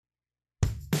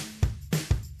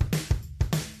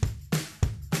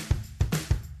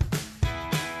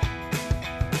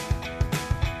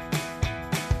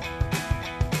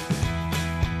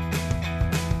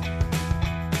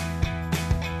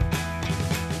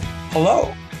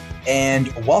Hello, and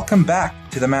welcome back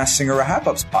to the Masked Singer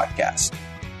Wrap-Ups podcast,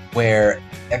 where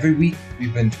every week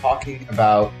we've been talking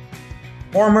about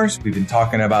performers, we've been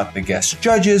talking about the guest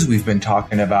judges, we've been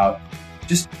talking about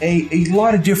just a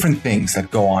lot of different things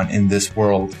that go on in this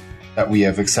world that we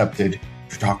have accepted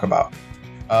to talk about.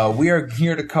 We are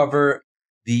here to cover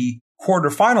the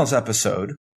quarterfinals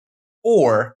episode,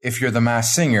 or if you're the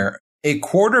Masked Singer, a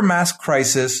Quarter Mask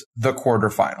Crisis, the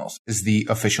quarterfinals is the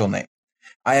official name.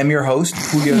 I am your host,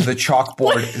 Puya the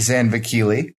Chalkboard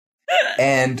Zanvakili,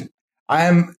 and I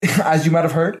am, as you might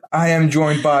have heard, I am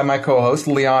joined by my co-host,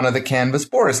 Liana the Canvas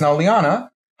Boris. Now,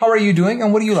 Liana, how are you doing,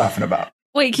 and what are you laughing about?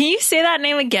 Wait, can you say that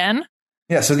name again?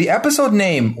 Yeah, so the episode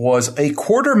name was A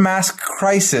Quarter Mask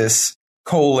Crisis,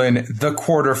 the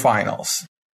quarterfinals.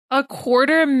 A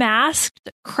quarter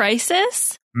masked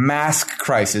crisis? Mask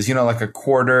crisis, like a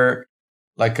quarter,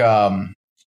 what's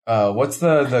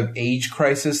the age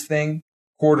crisis thing?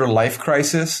 Quarter life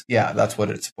crisis? Yeah, that's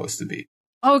what it's supposed to be.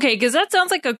 Okay, because that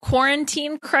sounds like a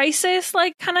quarantine crisis,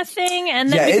 like kind of thing.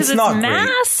 And then because it's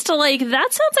masked, like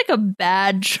that sounds like a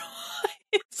bad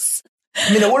choice.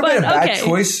 I mean, it would have been a bad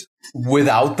choice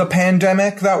without the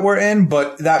pandemic that we're in,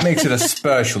 but that makes it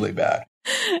especially bad.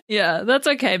 Yeah, that's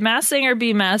okay. Masked Singer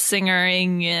be Masked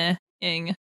Singer-ing.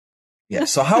 Yeah,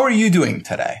 so how are you doing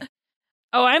today?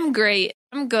 Oh, I'm great.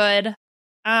 I'm good.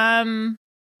 Having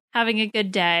a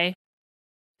good day.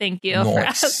 Thank you for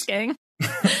asking.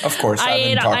 Of course, I've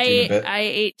been talking to you a bit. I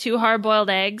ate 2 hard-boiled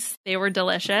eggs. They were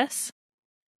delicious.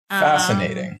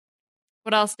 Fascinating.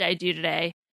 What else did I do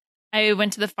today? I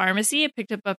went to the pharmacy. I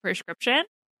picked up a prescription.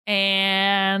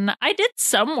 And I did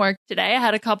some work today. I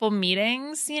had a couple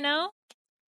meetings,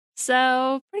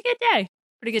 So, pretty good day.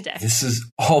 Pretty good day. This is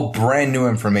all brand new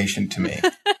information to me.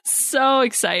 So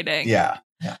exciting. Yeah.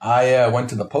 I went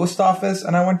to the post office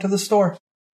and I went to the store.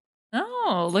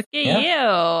 Oh, look at you.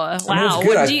 Wow.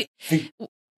 I think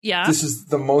this is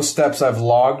the most steps I've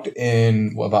logged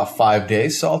in about 5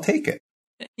 days, so I'll take it.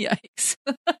 Yikes.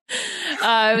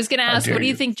 I was going to ask, what do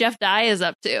you think Jeff Dye is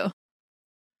up to?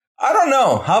 I don't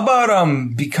know. How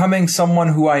about becoming someone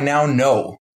who I now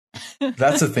know?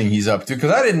 That's the thing he's up to,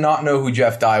 because I did not know who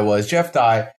Jeff Dye was. Jeff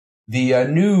Dye, the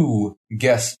new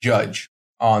guest judge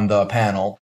on the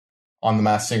panel on The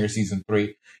Masked Singer Season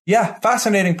 3. Yeah,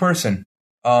 fascinating person.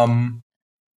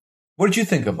 What did you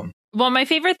think of him? Well, my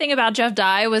favorite thing about Jeff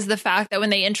Dye was the fact that when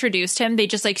they introduced him, they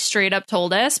just straight up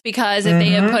told us, because if they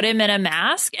had put him in a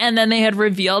mask and then they had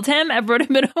revealed him, everyone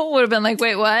would have been like,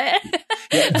 wait, what?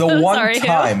 Yeah, the one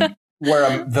time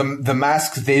where the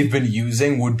masks they've been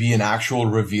using would be an actual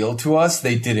reveal to us,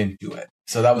 they didn't do it.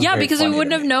 So that was because we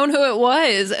wouldn't have known who it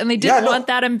was, and they didn't want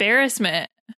that embarrassment.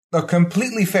 No,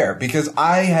 completely fair, because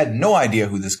I had no idea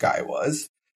who this guy was.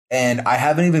 And I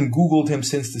haven't even Googled him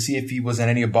since to see if he was in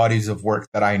any bodies of work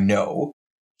that I know.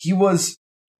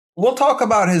 We'll talk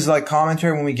about his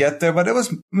commentary when we get there, but it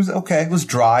was okay. It was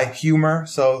dry humor.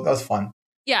 So that was fun.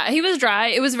 Yeah, he was dry.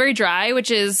 It was very dry,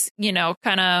 which is,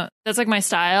 that's my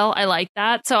style. I like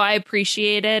that. So I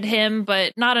appreciated him,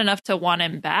 but not enough to want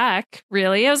him back,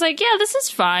 really. I was like, yeah, this is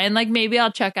fine. Maybe I'll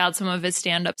check out some of his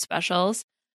stand-up specials.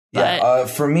 Yeah,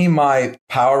 for me, my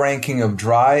power ranking of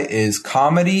dry is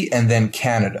comedy and then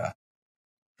Canada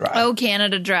Dry. Oh,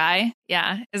 Canada Dry.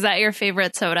 Yeah. Is that your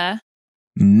favorite soda?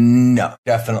 No,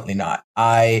 definitely not.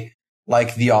 I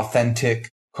like the authentic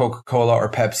Coca-Cola or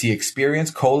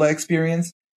Pepsi cola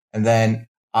experience. And then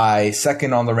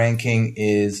second on the ranking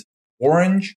is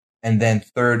orange. And then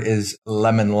third is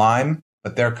lemon lime.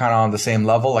 But they're kind of on the same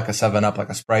level, like a 7-Up, like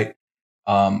a Sprite.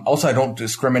 Also, I don't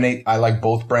discriminate. I like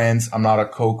both brands. I'm not a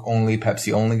Coke only,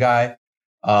 Pepsi only guy.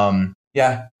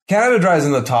 Yeah, Canada Dry is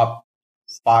in the top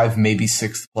 5, maybe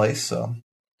 6th place. So,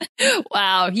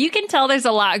 wow, you can tell there's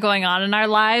a lot going on in our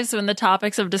lives when the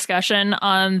topics of discussion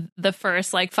on the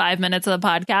first 5 minutes of the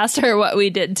podcast are what we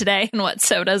did today and what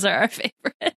sodas are our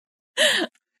favorite.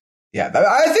 Yeah,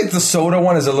 I think the soda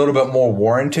one is a little bit more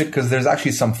warranted because there's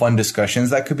actually some fun discussions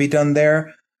that could be done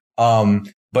there.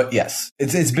 But yes,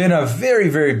 it's been a very,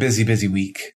 very busy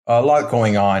week. A lot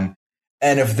going on.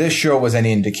 And if this show was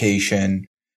any indication,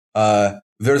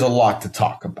 there's a lot to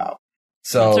talk about.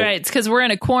 So that's right. It's because we're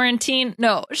in a quarantine.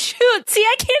 No, shoot. See,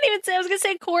 I can't even say. I was going to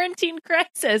say quarantine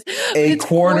crisis. A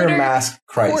quarter mask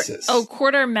crisis.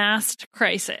 Quarter masked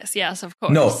crisis. Yes, of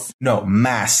course. No,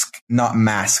 mask, not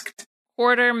masked.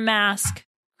 Quarter mask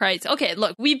crisis. Okay,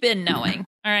 look, we've been knowing.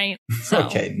 All right. So.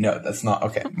 Okay, no, that's not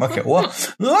okay. Okay, well,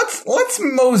 let's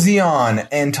mosey on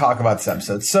and talk about this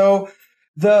episode. So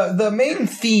the main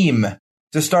theme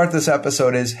to start this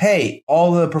episode is, hey,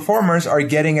 all the performers are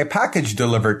getting a package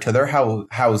delivered to their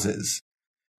houses.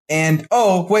 And,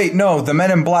 oh, wait, no, the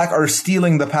men in black are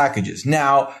stealing the packages.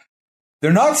 Now,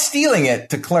 they're not stealing it,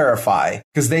 to clarify,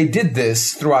 because they did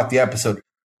this throughout the episode.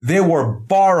 They were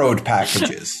borrowed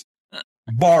packages.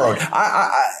 Borrowed.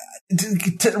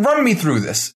 Run me through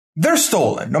this. They're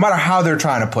stolen, no matter how they're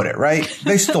trying to put it, right?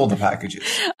 They stole the packages.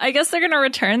 I guess they're going to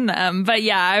return them. But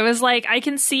yeah, I was like, I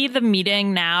can see the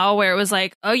meeting now where it was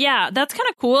like, oh yeah, that's kind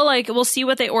of cool. Like, we'll see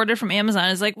what they ordered from Amazon.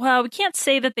 It's like, well, we can't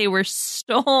say that they were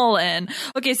stolen.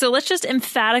 Okay, so let's just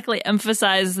emphatically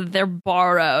emphasize that they're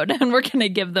borrowed and we're going to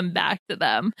give them back to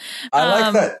them. I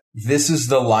like that this is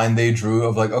the line they drew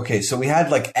of like, okay, so we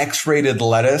had like X-rated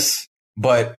lettuce,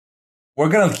 but we're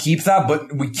going to keep that,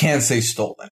 but we can't say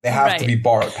stolen. They have to be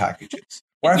borrowed packages.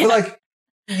 Where I feel like,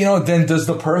 then does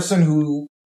the person who,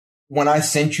 when I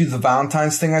sent you the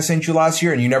Valentine's thing I sent you last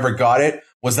year and you never got it,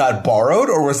 was that borrowed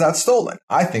or was that stolen?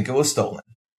 I think it was stolen.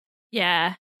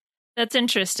 Yeah, that's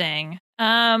interesting.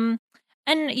 And,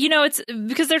 it's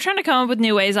because they're trying to come up with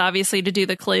new ways, obviously, to do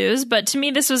the clues. But to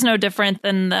me, this was no different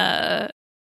than the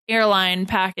airline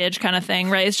package kind of thing,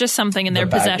 right? It's just something in their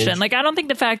possession. Like, I don't think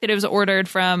the fact that it was ordered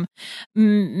from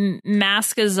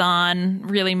Maskazon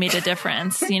really made a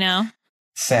difference,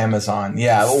 Samazon.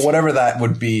 Yeah, whatever that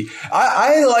would be.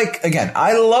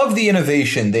 I love the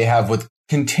innovation they have with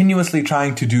continuously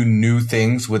trying to do new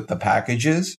things with the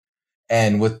packages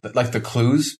and with like the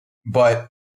clues, but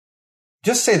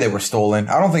just say they were stolen.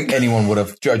 I don't think anyone would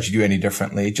have judged you any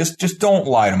differently. Just don't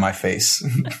lie to my face.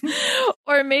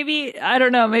 Or maybe, I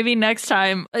don't know, maybe next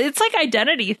time. It's like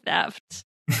identity theft.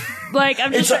 Like,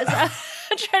 I'm just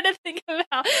trying to think of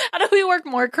how do we work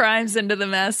more crimes into the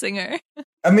Masked Singer?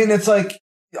 I mean, it's like,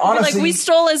 honestly. Like, we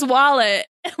stole his wallet.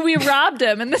 We robbed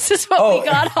him, and this is what we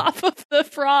got off of the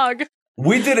frog.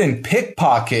 We didn't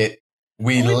pickpocket.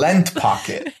 We lent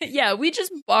pocket. Yeah, we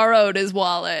just borrowed his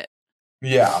wallet.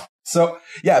 Yeah. So,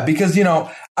 yeah, because, I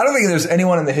don't think there's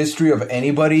anyone in the history of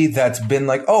anybody that's been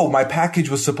like, oh, my package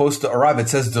was supposed to arrive. It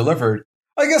says delivered.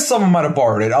 I guess someone might have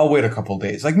borrowed it. I'll wait a couple of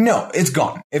days. Like, no, it's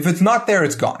gone. If it's not there,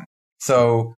 it's gone.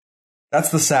 So that's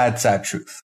the sad, sad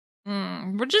truth.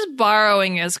 We're just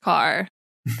borrowing his car.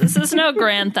 This is no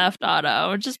Grand Theft Auto.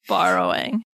 We're just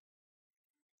borrowing.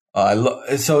 And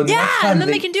then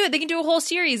they can do it. They can do a whole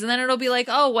series, and then it'll be like,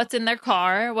 oh, what's in their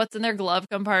car? What's in their glove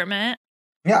compartment?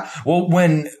 Yeah. Well,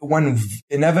 when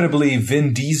inevitably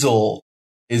Vin Diesel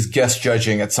is guest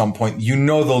judging at some point,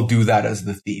 they'll do that as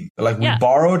the theme. Like, we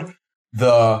borrowed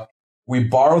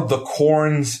the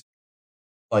corns,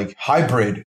 like,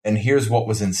 hybrid, and here's what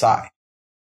was inside.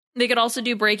 They could also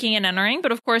do breaking and entering,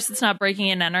 but of course it's not breaking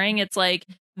and entering. It's like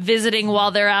visiting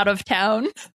while they're out of town.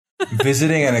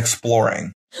 Visiting and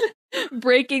exploring.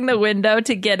 Breaking the window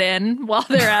to get in while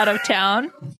they're out of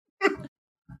town.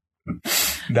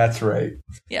 That's right.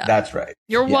 Yeah. That's right.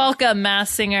 You're welcome,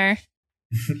 Masked Singer.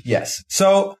 Yes.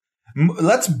 So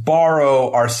let's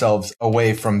borrow ourselves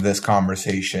away from this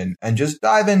conversation and just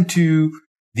dive into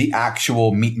the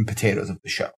actual meat and potatoes of the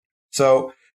show.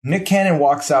 So Nick Cannon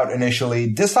walks out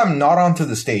initially, this time not onto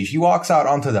the stage. He walks out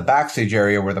onto the backstage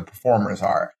area where the performers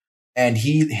are. And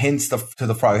he hints to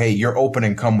the frog, hey, you're open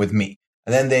and come with me.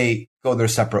 And then they go their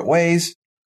separate ways.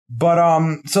 But,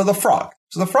 so the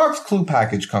frog's clue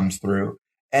package comes through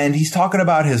and he's talking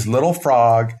about his little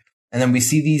frog. And then we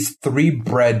see these 3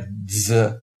 breads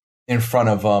in front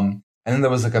of him. And then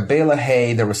there was like a bale of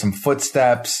hay. There were some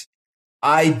footsteps.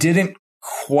 I didn't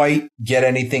quite get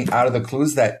anything out of the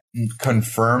clues that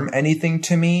confirm anything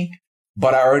to me,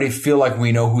 but I already feel like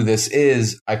we know who this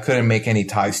is. I couldn't make any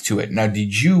ties to it. Now,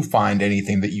 did you find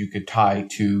anything that you could tie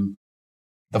to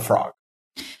the frog?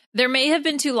 There may have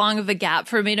been too long of a gap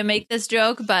for me to make this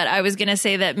joke, but I was going to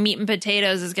say that Meat and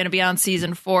Potatoes is going to be on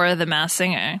season 4 of The Masked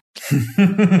Singer.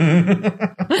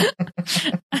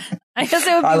 I guess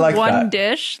it would be like one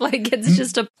dish. Like, it's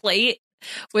just a plate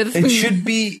with food. It should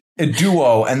be a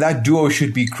duo, and that duo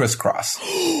should be crisscross.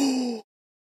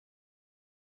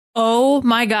 Oh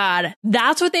my God.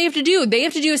 That's what they have to do. They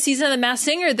have to do a season of The Masked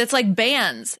Singer that's like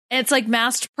bands. And it's like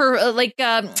masked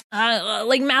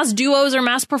masked duos or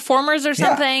masked performers or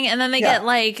something. Yeah. And then they get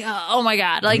like, oh my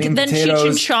God. Like, then Cheech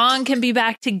and Chong can be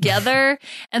back together.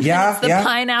 And then it's the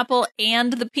pineapple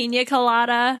and the pina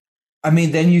colada. I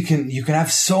mean, then you can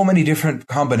have so many different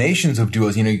combinations of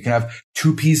duos. You can have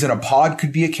 2 peas in a pod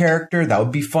could be a character. That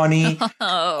would be funny.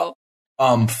 Oh.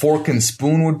 Fork and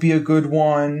spoon would be a good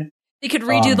one. They could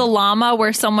redo the llama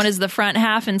where someone is the front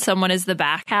half and someone is the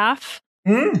back half.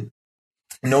 No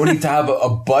need to have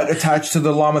a butt attached to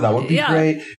the llama. That would be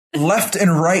great. Left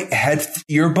and right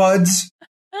earbuds.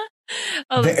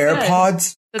 The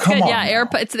AirPods. That's Come good. on. Yeah,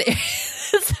 AirPods.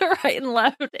 It's the right and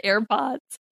left AirPods.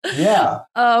 Yeah.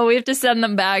 Oh, we have to send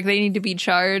them back. They need to be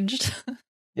charged.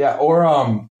 Yeah,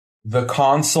 or the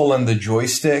console and the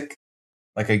joystick,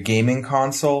 like a gaming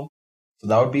console. So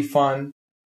that would be fun.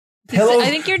 Pillows, I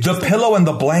think you're just the pillow and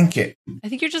the blanket. I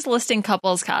think you're just listing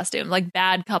couples costumes, like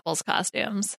bad couples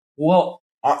costumes. Well,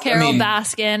 Carol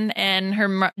Baskin and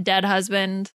her dead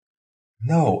husband.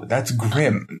 No, that's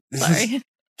grim. Sorry.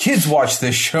 Kids watch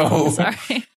this show.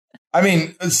 Sorry. I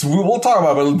mean, we'll talk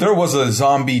about it, but there was a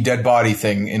zombie dead body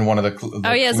thing in one of the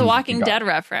oh, yeah, it's a Walking Dead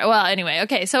reference. Well, anyway,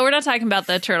 okay, so we're not talking about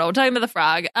the turtle. We're talking about the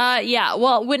frog. Yeah,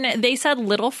 well, when they said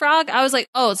Little Frog, I was like,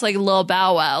 oh, it's like Lil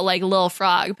Bow Wow, like Lil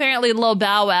Frog. Apparently, Lil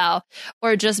Bow Wow,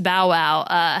 or just Bow Wow,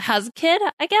 has a kid,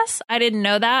 I guess. I didn't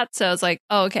know that, so it's like,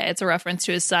 oh, okay, it's a reference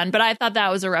to his son. But I thought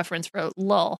that was a reference for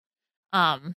Lil.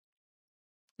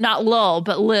 Not Lil,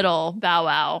 but Little Bow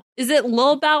Wow. Is it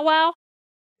Lil Bow Wow?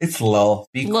 It's Lil.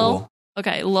 Be Lil, cool.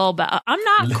 Okay, Lil Bow. I'm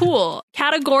not cool.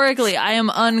 Categorically, I am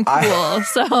uncool.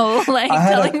 So, like,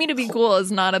 telling me to be cool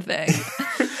is not a thing.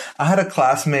 I had a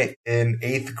classmate in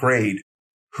 8th grade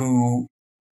who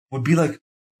would be like,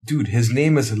 dude, his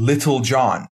name is Little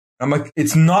John. I'm like,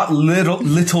 it's not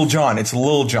Little John. It's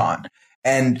Lil John.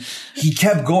 And he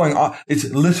kept going, it's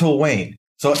Little Wayne.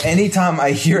 So anytime I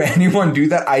hear anyone do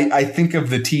that, I think of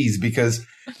the tease because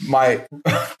my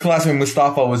classmate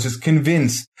Mustafa was just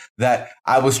convinced that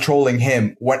I was trolling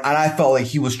him and I felt like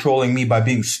he was trolling me by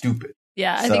being stupid.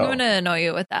 Yeah, I think I'm going to annoy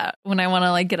you with that when I want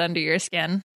to like get under your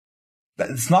skin.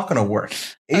 It's not going to work.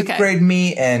 8th grade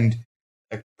me and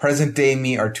like, present day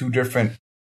me are two different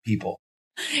people.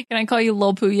 Can I call you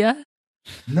Lil Puya?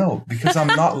 No, because I'm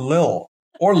not Lil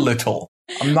or Little.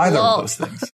 I'm neither of those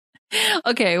things.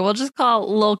 Okay, we'll just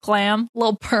call Lil Clam,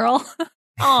 Lil Pearl.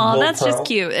 Oh, that's Pearl. just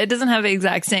cute. It doesn't have the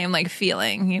exact same like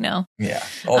feeling, you know? Yeah.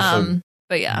 Also,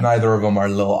 but yeah. Neither of them are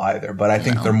Lil either, but I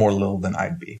think they're more Lil than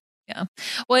I'd be. Yeah.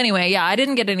 Well, anyway, yeah, I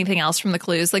didn't get anything else from the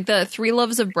clues. Like the 3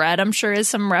 loaves of bread, I'm sure is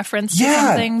some reference to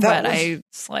something, but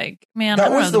it's like, man, I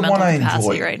don't have the mental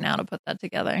capacity right now to put that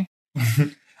together.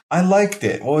 I liked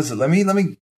it. What was it? Let me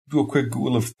do a quick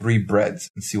Google of 3 breads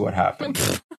and see what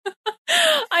happens.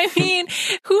 I mean,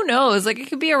 who knows? Like, it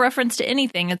could be a reference to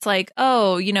anything. It's like,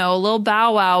 oh, you know, Lil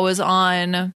Bow Wow was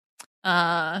on,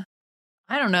 I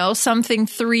don't know, something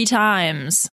 3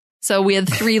 times. So we had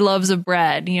 3 loaves of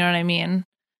bread. You know what I mean?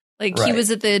 Like, he was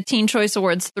at the Teen Choice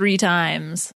Awards 3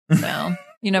 times. So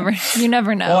you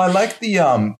never know. Well, I like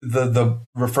the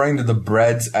referring to the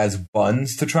breads as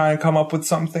buns to try and come up with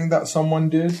something that someone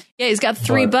did. Yeah, he's got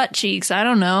 3 butt cheeks. I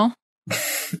don't know.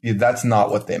 Yeah, that's not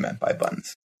what they meant by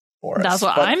buns. That's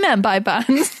what I meant by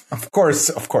buns. Of course.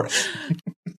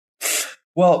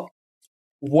 Well,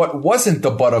 what wasn't the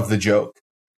butt of the joke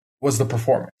was the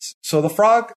performance. So the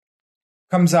frog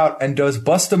comes out and does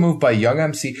Bust a Move by Young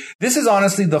MC. This is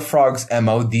honestly the frog's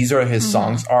MO. These are his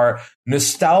songs, are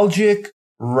nostalgic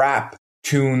rap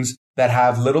tunes that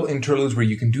have little interludes where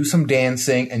you can do some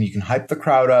dancing and you can hype the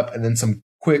crowd up and then some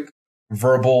quick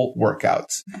verbal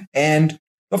workouts. And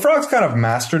the Frogs kind of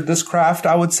mastered this craft,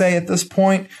 I would say, at this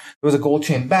point. There was a gold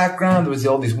chain background. There was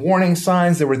all these warning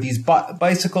signs. There were these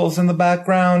bicycles in the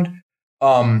background.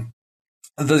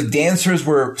 The dancers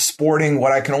were sporting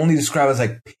what I can only describe as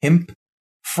like pimp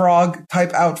frog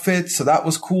type outfits. So that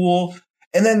was cool.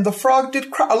 And then the frog did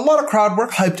a lot of crowd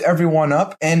work, hyped everyone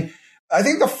up. And I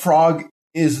think the frog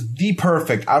is the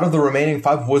perfect, out of the remaining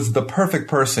 5, was the perfect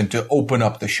person to open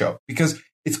up the show because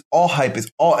it's all hype. It's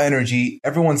all energy.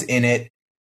 Everyone's in it.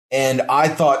 And I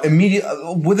thought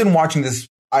immediately within watching this,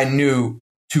 I knew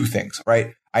 2 things,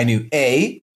 right? I knew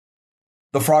A,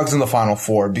 the frog's in the final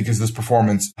 4 because this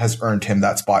performance has earned him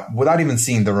that spot without even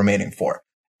seeing the remaining 4.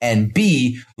 And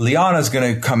B, Liana's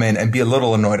going to come in and be a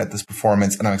little annoyed at this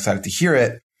performance, and I'm excited to hear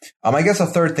it. I guess a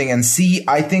third thing, and C,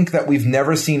 I think that we've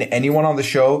never seen anyone on the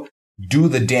show do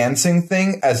the dancing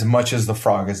thing as much as the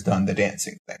frog has done the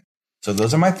dancing thing. So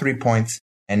those are my 3 points.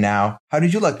 And now, how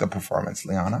did you like the performance,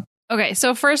 Liana? Okay,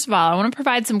 so first of all, I want to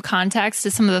provide some context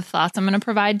to some of the thoughts I'm going to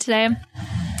provide today.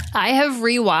 I have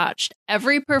rewatched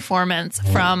every performance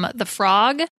from the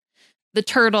frog, the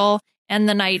turtle, and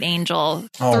the night angel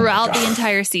throughout the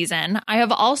entire season. I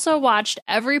have also watched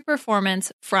every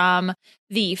performance from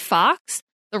the fox,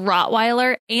 the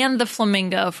Rottweiler, and the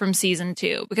flamingo from season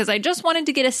 2, because I just wanted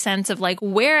to get a sense of like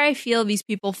where I feel these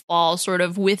people fall sort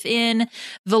of within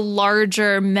the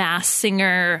larger Masked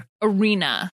Singer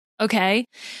arena. Okay,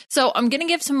 so I'm going to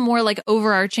give some more like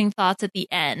overarching thoughts at the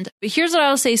end. But here's what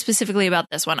I'll say specifically about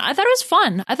this one. I thought it was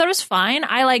fun. I thought it was fine.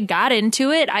 I like got into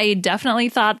it. I definitely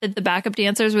thought that the backup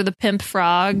dancers were the pimp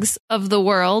frogs of the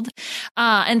world.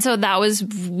 And so that was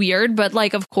weird, but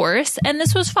like, of course. And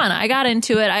this was fun. I got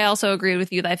into it. I also agreed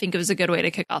with you that I think it was a good way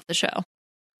to kick off the show.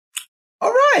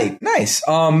 All right, nice.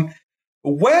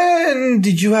 When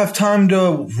did you have time to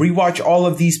rewatch all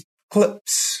of these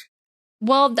clips?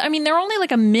 Well, I mean, they're only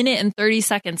like a minute and 30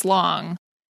 seconds long.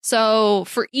 So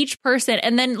for each person,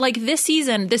 and then like this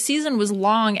season was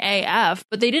long AF,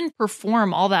 but they didn't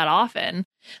perform all that often.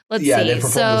 Let's see. Yeah, they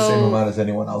performed the same amount as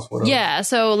anyone else would have. Yeah,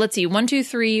 so let's see. 1, 2,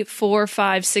 3, 4,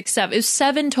 5, 6, 7. It was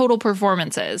 7 total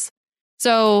performances.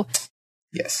 So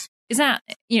yes. Is that,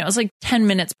 it's like 10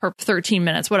 minutes per 13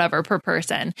 minutes, whatever, per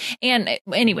person. And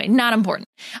anyway, not important.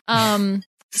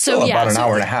 So yeah, about an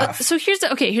hour and a half. So here's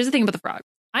the thing about the frog.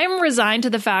 I'm resigned to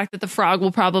the fact that the frog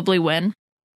will probably win.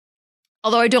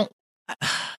 Although I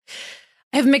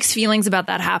have mixed feelings about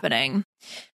that happening.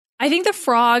 I think the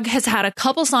frog has had a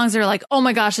couple songs that are like, oh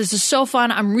my gosh, this is so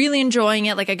fun. I'm really enjoying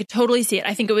it. Like I could totally see it.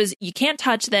 I think it was You Can't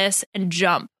Touch This and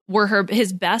Jump were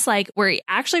his best, like where he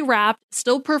actually rapped,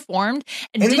 still performed.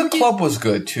 And In the Club was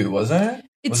good too, wasn't it?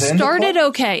 It started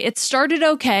okay. It started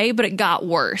okay, but it got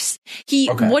worse.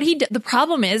 The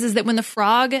problem is that when the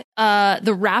frog,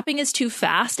 the rapping is too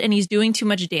fast and he's doing too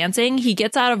much dancing, he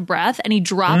gets out of breath and he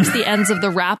drops the ends of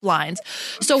the rap lines.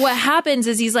 So what happens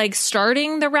is he's like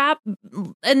starting the rap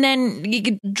and then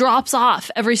he drops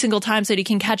off every single time so that he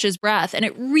can catch his breath. And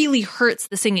it really hurts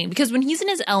the singing because when he's in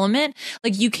his element,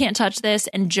 like You Can't Touch This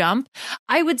and Jump,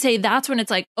 I would say that's when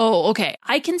it's like, oh, okay,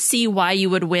 I can see why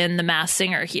you would win the Masked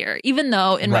Singer here, even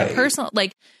though in my personal,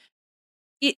 like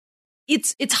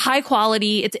it's high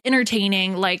quality, it's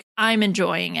entertaining, like I'm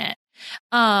enjoying it.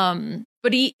 But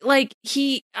it's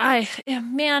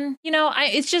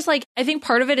just like, I think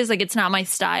part of it is like, it's not my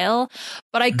style,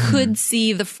 but I could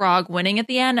see the frog winning at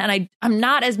the end. And I'm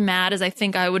not as mad as I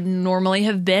think I would normally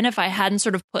have been if I hadn't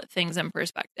sort of put things in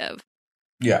perspective.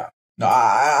 Yeah, no,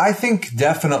 I think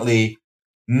definitely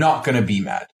not going to be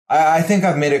mad. I think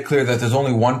I've made it clear that there's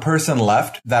only one person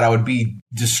left that I would be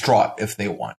distraught if they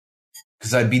won,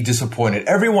 because I'd be disappointed.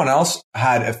 Everyone else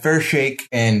had a fair shake,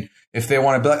 and if they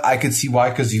want to be like, I could see why,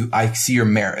 because I see your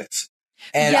merits.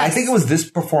 And yes. I think it was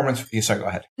this performance. Sorry, go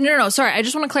ahead. No. Sorry, I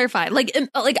just want to clarify. Like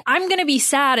I'm going to be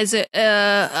sad as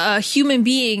a human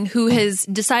being who has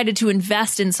decided to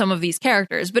invest in some of these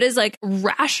characters, but is like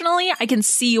rationally, I can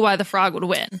see why the frog would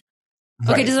win.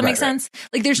 Okay, does that make sense?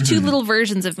 Like, there's two little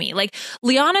versions of me. Like,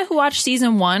 Liana, who watched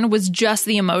season 1, was just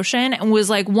the emotion and was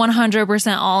like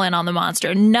 100% all in on the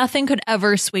monster. Nothing could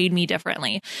ever sway me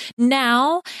differently.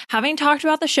 Now, having talked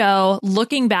about the show,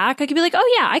 looking back, I could be like,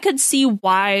 oh yeah, I could see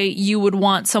why you would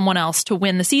want someone else to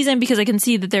win the season because I can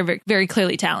see that they're very, very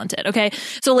clearly talented. Okay,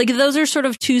 so like those are sort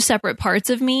of two separate parts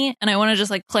of me, and I want to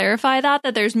just like clarify that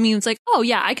there's me. It's like, oh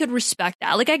yeah, I could respect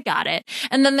that. Like, I got it.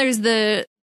 And then there's the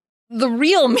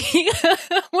real me,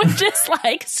 which is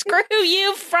like, screw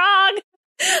you, frog.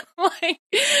 Like,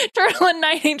 Turtle and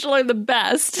Night Angel are the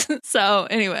best. So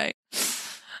anyway.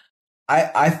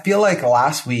 I feel like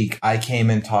last week I came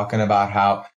in talking about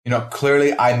how,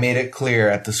 clearly I made it clear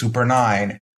at the Super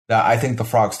 9 that I think the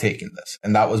frog's taking this.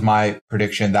 And that was my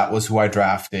prediction. That was who I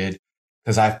drafted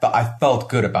because I felt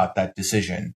good about that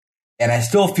decision. And I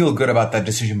still feel good about that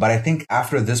decision. But I think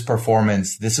after this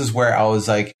performance, this is where I was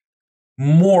like,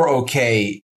 more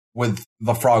okay with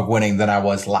the frog winning than I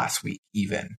was last week,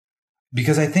 even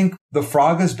because I think the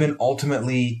frog has been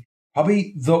ultimately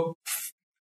probably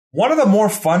one of the more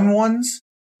fun ones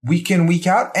week in, week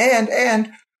out,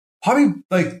 and probably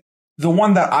like the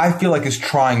one that I feel like is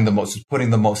trying the most, is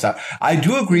putting the most out. I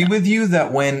do agree with you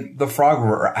that when the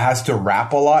frog has to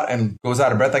rap a lot and goes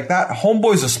out of breath like that,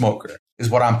 Homeboy's a smoker is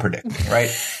what I'm predicting,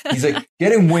 right? He's like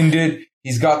getting winded.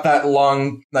 He's got that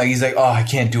lung, like he's like, oh, I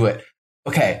can't do it.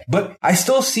 Okay, but I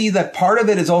still see that part of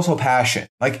it is also passion,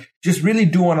 like just really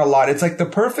doing a lot. It's like the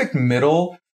perfect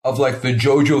middle of like the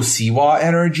JoJo Siwa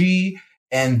energy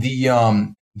and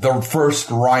the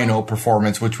first Rhino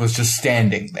performance, which was just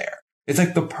standing there. It's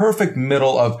like the perfect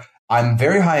middle of I'm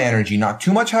very high energy, not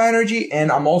too much high energy,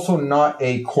 and I'm also not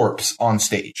a corpse on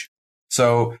stage.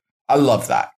 So I love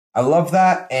that.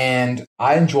 And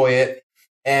I enjoy it.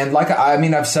 And like,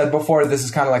 I've said before, this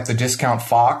is kind of like the discount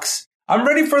Fox. I'm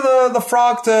ready for the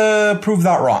frog to prove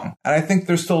that wrong. And I think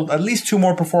there's still at least 2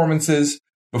 more performances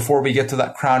before we get to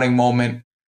that crowning moment.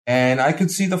 And I could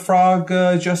see the frog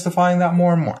justifying that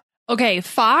more and more. Okay,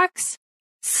 Fox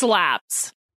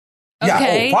slaps.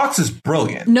 Okay. Yeah, Fox is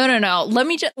brilliant. No.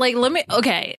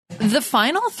 Okay. The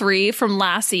final 3 from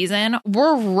last season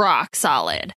were rock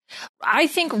solid. I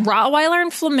think Rottweiler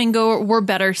and Flamingo were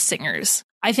better singers.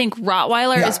 I think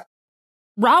Rottweiler is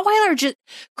Rottweiler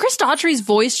Chris Daughtry's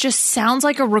voice just sounds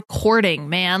like a recording,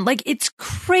 man. Like, it's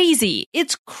crazy.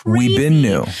 It's crazy. We've been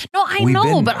new. No, I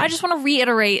know, but I just want to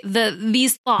reiterate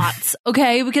these thoughts,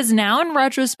 okay? Because now in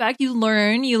retrospect, you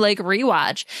learn, you like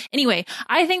rewatch. Anyway,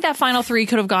 I think that final 3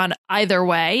 could have gone either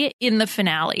way in the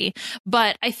finale,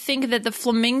 but I think that the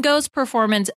Flamingos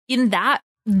performance in that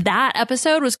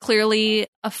episode was clearly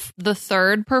the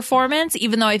third performance,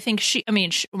 even though I think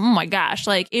oh my gosh,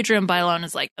 like Adrienne Bailon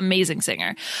is like amazing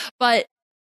singer, but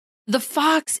the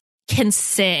fox can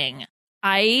sing.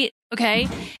 And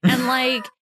like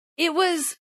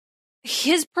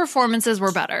his performances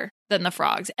were better than the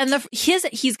frogs, and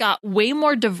he's got way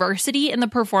more diversity in the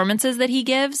performances that he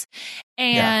gives,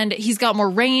 and he's got more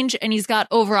range, and he's got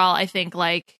overall, I think,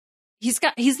 like he's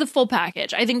the full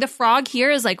package. I think the frog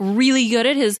here is like really good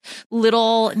at his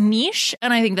little niche,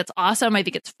 and I think that's awesome. I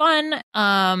think it's fun.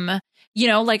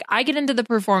 Like I get into the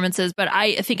performances, but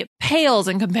I think it pales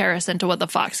in comparison to what the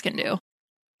fox can do.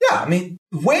 Yeah, I mean,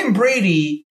 Wayne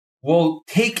Brady will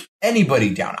take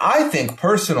anybody down. I think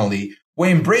personally,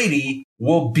 Wayne Brady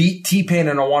will beat T-Pain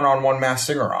in a one-on-one Masked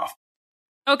Singer off.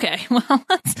 Okay, well,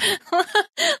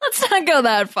 let's not go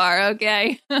that far,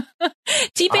 okay?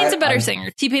 T-Pain's a better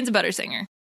singer. T-Pain's a better singer.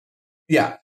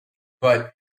 Yeah,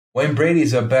 but Wayne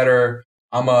Brady's a better,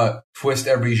 I'm a twist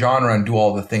every genre and do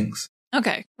all the things.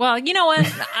 Okay, well, you know what?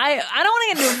 I don't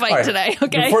want to get into a fight today,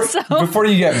 okay? Before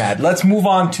you get mad, let's move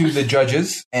on to the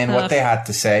judges and what they had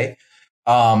to say.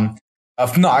 No,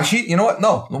 actually, you know what?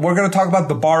 No, we're going to talk about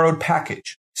the borrowed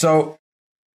package. So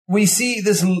we see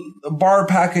this borrowed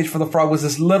package for the frog was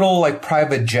this little like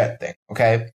private jet thing.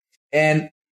 Okay. And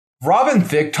Robin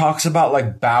Thicke talks about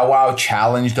like Bow Wow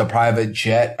challenged a private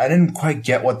jet. I didn't quite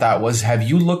get what that was. Have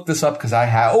you looked this up? Cause I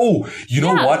have. Oh, you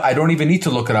know what? I don't even need to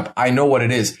look it up. I know what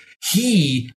it is.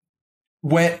 He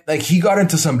got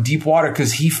into some deep water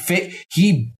because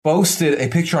he posted a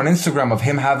picture on Instagram of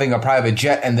him having a private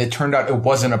jet, and it turned out it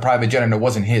wasn't a private jet and it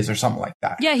wasn't his or something like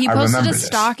that. Yeah, he posted a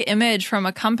stock image from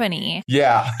a company.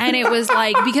 Yeah. And it was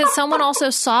like, because someone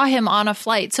also saw him on a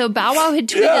flight. So Bow Wow had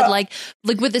tweeted like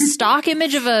with a stock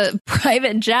image of a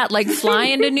private jet, like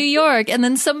flying to New York. And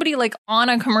then somebody like on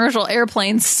a commercial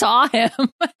airplane saw him.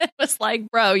 It was like,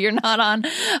 bro, you're not on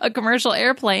a commercial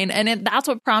airplane. And that's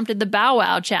what prompted the Bow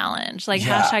Wow challenge. Like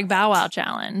hashtag Bow Wow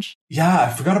challenge. Yeah, I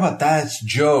forgot about that. It's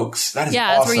jokes. That is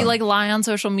awesome. It's where you like lie on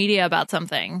social media about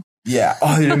something. Yeah.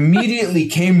 Oh, it immediately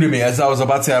came to me as I was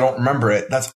about to say, I don't remember it.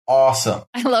 That's awesome.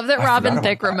 I love that Robin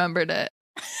Thicke remembered it.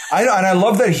 I know, and I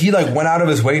love that he like went out of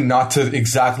his way not to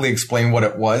exactly explain what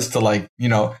it was to like, you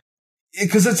know,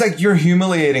 because it's like you're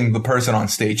humiliating the person on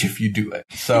stage if you do it.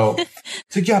 So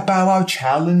it's like, yeah, Bow Wow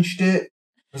challenged it.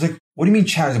 I was like, what do you mean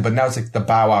challenge it? But now it's like the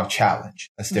Bow Wow challenge.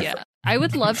 That's different. Yeah. I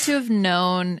would love to have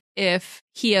known if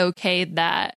he okayed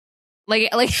that.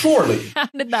 Like surely. How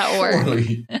did that work?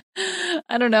 Surely.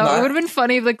 I don't know. It would have been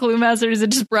funny if the Clue Masters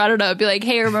had just brought it up. Be like,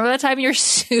 hey, remember that time you're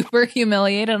super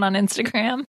humiliated on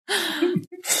Instagram?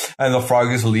 And the frog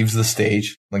just leaves the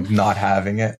stage, like not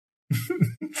having it.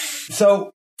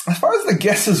 So as far as the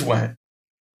guesses went,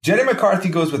 Jenny McCarthy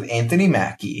goes with Anthony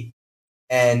Mackie,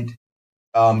 and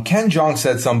Ken Jeong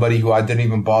said somebody who I didn't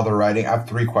even bother writing. I have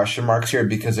 3 question marks here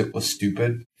because it was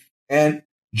stupid. And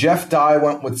Jeff Dye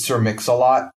went with Sir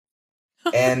Mix-a-Lot.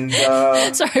 And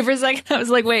sorry for a second. I was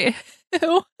like, wait,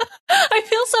 who? I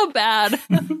feel so bad.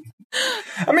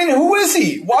 I mean, who is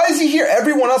he? Why is he here?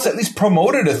 Everyone else at least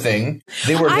promoted a thing.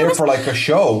 They were there for like a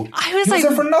show. He was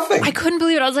there for nothing. I couldn't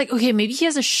believe it. I was like, okay, maybe he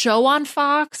has a show on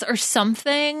Fox or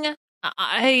something.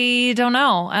 I don't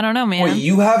know. I don't know, man. Wait,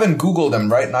 you haven't Googled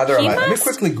him, right? Neither have I. Let me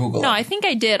quickly Google him. No, I think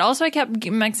I did. Also, I kept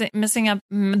messing up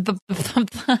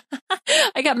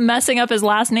I kept messing up his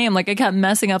last name. Like, I kept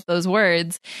messing up those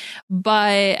words.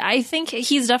 But I think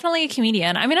he's definitely a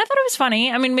comedian. I mean, I thought it was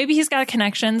funny. I mean, maybe he's got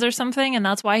connections or something, and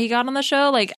that's why he got on the show.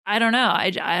 Like, I don't know.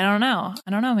 I don't know. I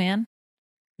don't know, man.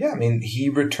 Yeah, I mean, he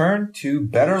returned to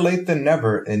Better Late Than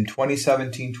Never in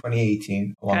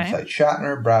 2017-2018 alongside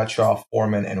Shatner, Bradshaw,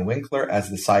 Foreman, and Winkler as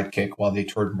the sidekick while they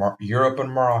toured Europe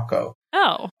and Morocco.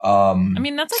 Oh. I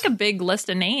mean, that's like a big list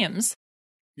of names.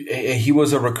 He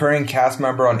was a recurring cast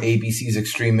member on ABC's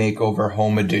Extreme Makeover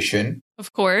Home Edition.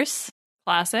 Of course.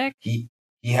 Classic. He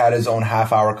had his own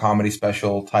half-hour comedy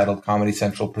special titled Comedy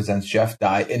Central Presents Jeff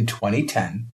Dye in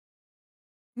 2010.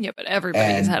 Yeah, but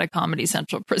everybody's had a Comedy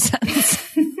Central Presents.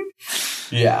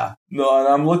 Yeah. No, and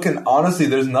I'm looking, honestly,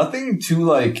 there's nothing too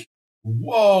like,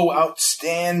 whoa,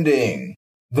 outstanding.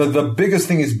 The biggest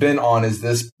thing he's been on is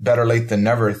this Better Late Than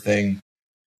Never thing.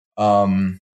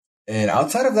 And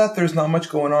outside of that, there's not much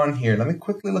going on here. Let me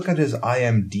quickly look at his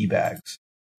IMDb,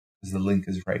 because the link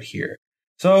is right here.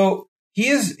 So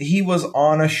He was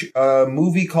on a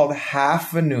movie called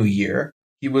Half a New Year.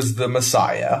 He was the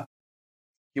Messiah.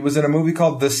 He was in a movie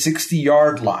called The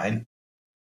 60-Yard Line,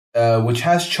 which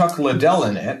has Chuck Liddell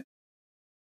in it.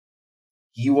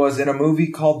 He was in a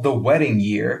movie called The Wedding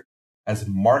Year as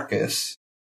Marcus.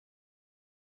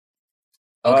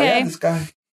 Okay. Yeah, this guy.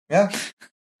 Yeah.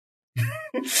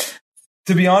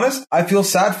 To be honest, I feel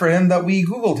sad for him that we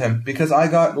Googled him because I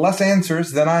got less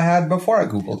answers than I had before I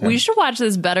Googled him. We should watch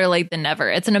this Better Late Than Never.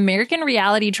 It's an American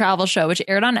reality travel show which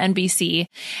aired on NBC,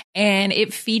 and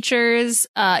it features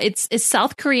it's a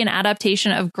South Korean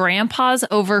adaptation of Grandpa's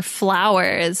Over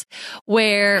Flowers,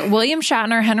 where William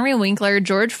Shatner, Henry Winkler,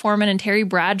 George Foreman, and Terry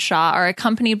Bradshaw are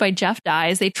accompanied by Jeff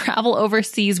Dye. They travel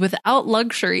overseas without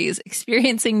luxuries,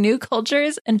 experiencing new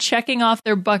cultures and checking off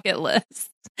their bucket list.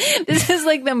 This is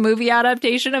like the movie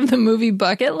adaptation of the movie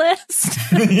Bucket List.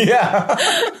 Yeah.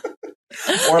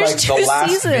 Or There's like two the Las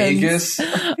seasons. Vegas.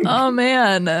 Oh,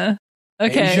 man.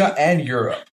 Okay. Asia and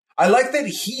Europe. I like that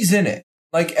he's in it.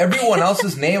 Like everyone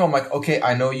else's name, I'm like, okay,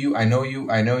 I know you.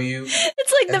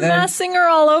 It's like the Masked Singer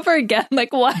all over again.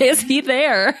 Like, why is he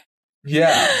there?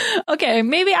 Yeah. Okay,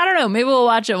 maybe, I don't know. Maybe we'll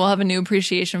watch it. We'll have a new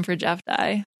appreciation for Jeff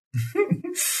Dye.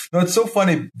 No, it's so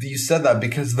funny that you said that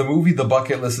because the movie The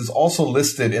Bucket List is also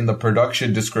listed in the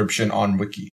production description on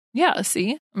Wiki. Yeah,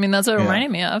 see? I mean, that's what it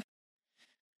reminded me of.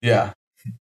 Yeah.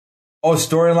 Oh,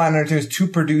 Storyline Entertainment, two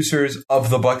producers of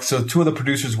the Bucket. So two of the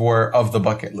producers were of The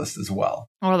Bucket List as well.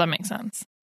 Well, that makes sense.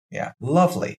 Yeah.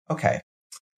 Lovely. Okay.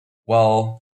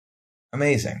 Well,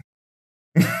 amazing.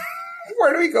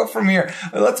 Where do we go from here?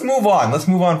 Let's move on. Let's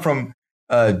move on from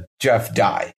Jeff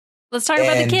Dye. Let's talk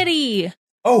about the kitty.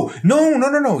 Oh, no.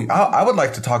 I would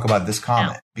like to talk about this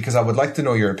comment because I would like to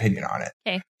know your opinion on it.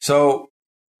 Okay. So,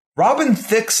 Robin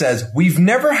Thicke says, we've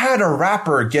never had a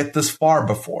rapper get this far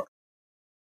before.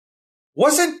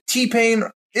 Isn't T-Pain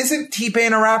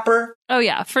a rapper? Oh,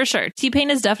 yeah, for sure.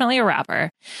 T-Pain is definitely a rapper.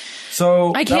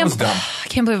 So, that was dumb. I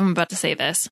can't believe I'm about to say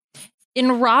this.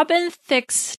 In Robin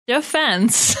Thicke's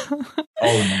defense.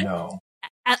 Oh, no.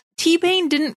 T-Pain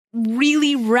didn't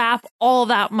really rap all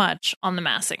that much on The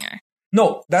Masked Singer.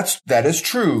 No, that is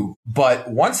true. But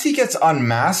once he gets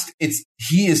unmasked,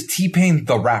 he is T-Pain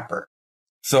the rapper.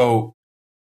 So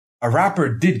a rapper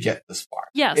did get this far.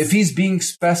 Yes. If he's being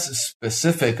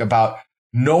specific about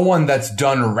no one that's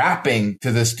done rapping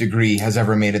to this degree has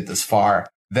ever made it this far,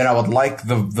 then I would like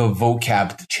the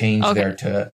vocab to change there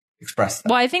to express that.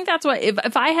 Well, I think that's what,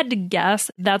 if I had to guess,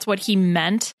 that's what he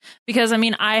meant. Because, I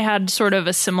mean, I had sort of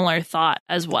a similar thought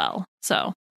as well.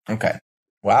 So. Okay.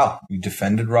 Wow, you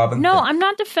defended Robin No, Thicke. I'm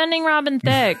not defending Robin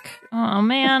Thicke. Oh,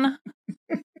 man.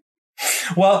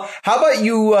 Well, how about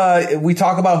you, we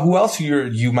talk about who else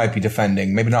you might be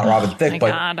defending. Maybe not Robin Thicke, but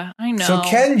God, I know. So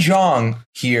Ken Jeong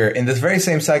here in this very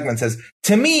same segment says,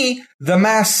 to me, The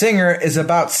Masked Singer is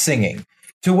about singing.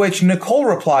 To which Nicole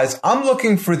replies, I'm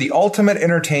looking for the ultimate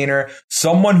entertainer,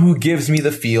 someone who gives me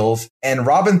the feels. And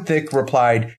Robin Thicke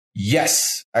replied,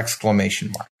 yes, !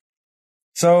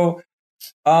 So,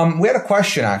 we had a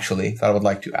question actually that I would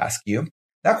like to ask you.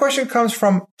 That question comes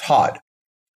from Todd,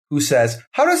 who says,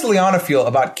 how does Liana feel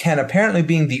about Ken apparently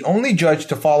being the only judge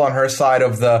to fall on her side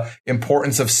of the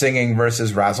importance of singing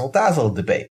versus razzle-dazzle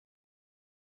debate?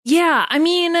 Yeah, I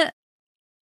mean,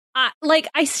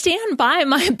 I stand by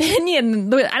my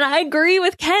opinion, and I agree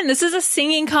with Ken. This is a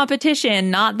singing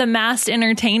competition, not the masked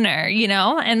entertainer, you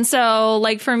know? And so,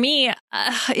 like, for me,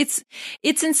 it's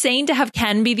insane to have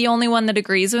Ken be the only one that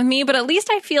agrees with me, but at least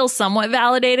I feel somewhat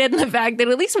validated in the fact that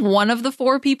at least one of the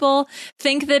four people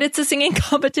think that it's a singing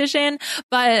competition.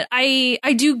 But I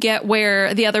do get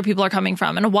where the other people are coming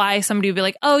from and why somebody would be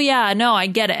like, oh yeah, no, I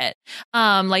get it.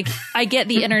 Like, I get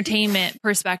the entertainment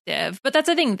perspective, but that's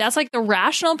the thing. That's like the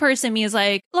rational person in me is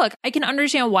like, look, I can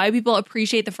understand why people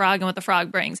appreciate the frog and what the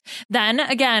frog brings. Then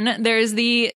again, there's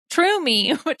the true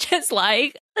me, which is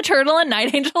like the turtle and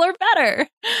Night Angel are better.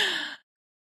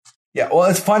 Yeah, well,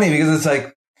 it's funny because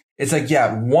it's like,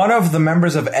 yeah, one of the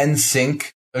members of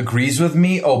NSYNC agrees with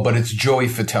me. Oh, but it's Joey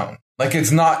Fatone. Like,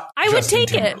 it's not. I would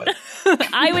take it.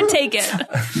 I would take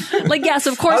it. Like, yes,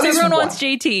 of course, everyone wants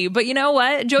JT, but you know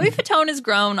what? Joey Fatone has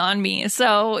grown on me,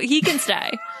 so he can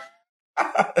stay.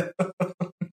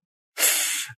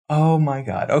 Oh my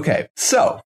God. Okay.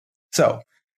 So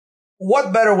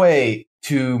what better way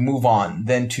to move on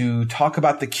than to talk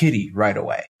about the kitty right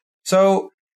away?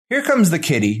 So here comes the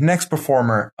kitty, next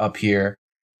performer up here,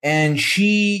 and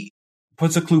she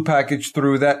puts a clue package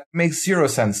through that makes zero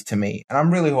sense to me. And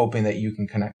I'm really hoping that you can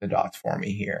connect the dots for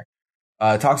me here.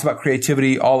 It talks about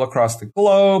creativity all across the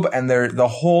globe, and the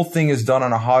whole thing is done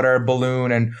on a hot air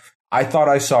balloon. And I thought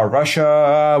I saw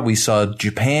Russia. We saw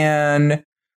Japan.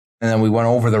 and then we went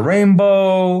over the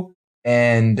rainbow,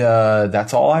 and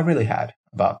that's all I really had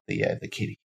about the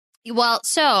kitty. Well,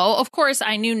 so, of course,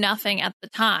 I knew nothing at the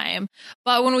time,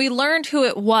 but when we learned who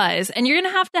it was, and you're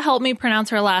going to have to help me pronounce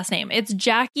her last name. It's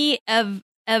Jackie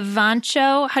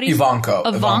Evancho. How do you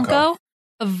Ivanko.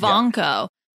 Ivanko. Yeah.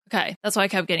 Okay, that's why I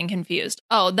kept getting confused.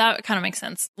 Oh, that kind of makes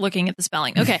sense looking at the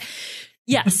spelling. Okay.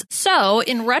 Yes. So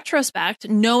in retrospect,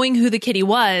 knowing who the kitty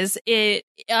was,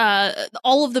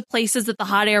 all of the places that the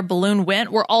hot air balloon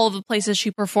went were all of the places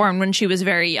she performed when she was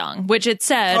very young, which it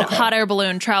said hot air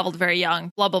balloon traveled very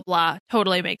young, blah, blah, blah.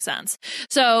 Totally makes sense.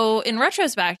 So in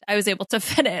retrospect, I was able to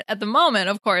fit it. At the moment,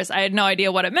 of course, I had no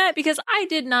idea what it meant because I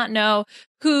did not know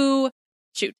who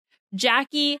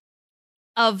Jackie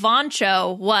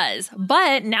Evancho was.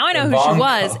 But now I know who she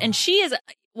was. And she is,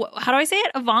 how do I say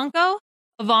it? Ivanko?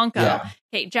 Yeah.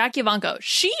 Okay, Jackie Ivanko.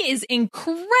 She is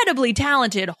incredibly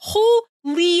talented.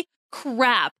 Holy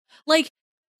crap. Like,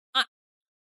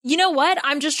 you know what?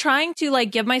 I'm just trying to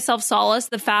give myself solace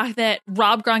the fact that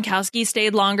Rob Gronkowski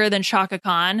stayed longer than Shaka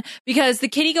Khan, because the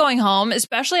kitty going home,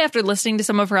 especially after listening to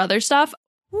some of her other stuff,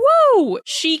 woo,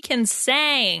 she can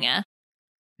sing.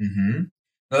 Mm-hmm.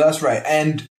 No, that's right.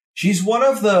 And she's one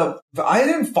of I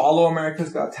didn't follow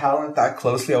America's Got Talent that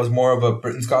closely. I was more of a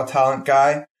Britain's Got Talent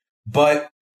guy. But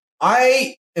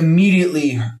I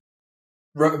immediately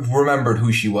remembered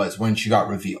who she was when she got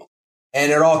revealed.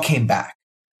 And it all came back.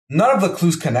 None of the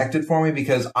clues connected for me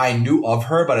because I knew of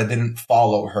her, but I didn't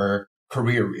follow her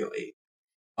career really.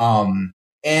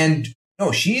 And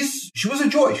no, she was a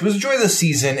joy. She was a joy this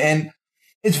season. And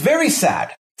it's very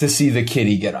sad to see the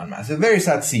kitty get unmasked. It's very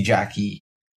sad to see Jackie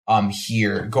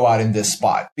here go out in this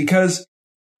spot, because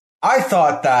I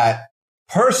thought that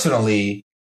personally,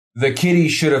 the kitty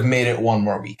should have made it one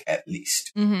more week at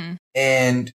least. Mm-hmm.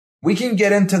 And we can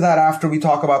get into that after we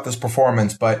talk about this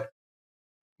performance, but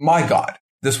my God,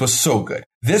 this was so good.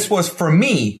 This was, for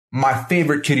me, my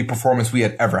favorite kitty performance we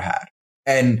had ever had.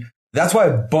 And that's why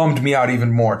it bummed me out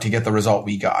even more to get the result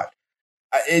we got.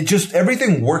 It just,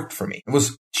 everything worked for me.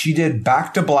 She did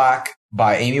Back to Black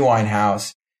by Amy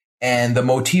Winehouse, and the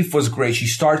motif was great. She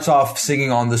starts off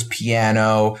singing on this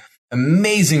piano,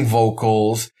 amazing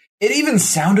vocals. It even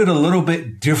sounded a little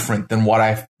bit different than what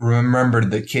I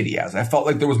remembered the kitty as. I felt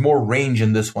like there was more range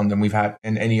in this one than we've had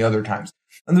in any other times.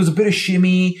 And there was a bit of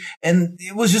shimmy, and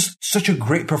it was just such a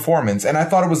great performance. And I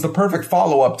thought it was the perfect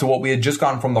follow-up to what we had just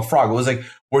gotten from the frog. It was like,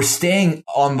 we're staying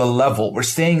on the level. We're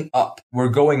staying up. We're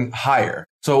going higher.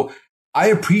 So I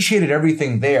appreciated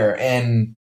everything there.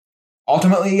 And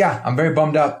ultimately, yeah, I'm very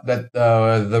bummed out that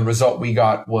the result we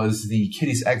got was the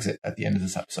kitty's exit at the end of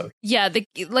this episode. Yeah,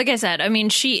 like I said, I mean,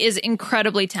 she is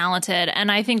incredibly talented,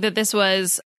 and I think that this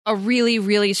was a really,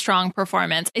 really strong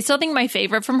performance. I still think my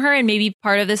favorite from her, and maybe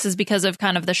part of this is because of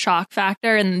kind of the shock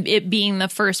factor and it being the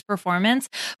first performance,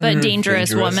 but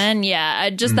Dangerous Woman, yeah,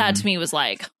 just that to me was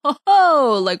like,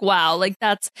 oh, like, wow, like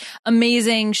that's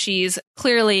amazing. She's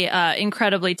clearly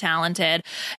incredibly talented.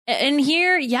 And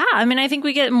here, yeah, I mean, I think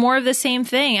we get more of the same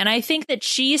thing. And I think that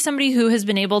she's somebody who has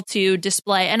been able to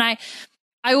display, and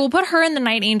I will put her and the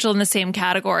Night Angel in the same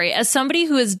category as somebody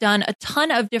who has done a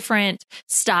ton of different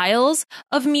styles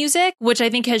of music, which I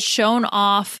think has shown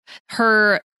off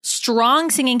her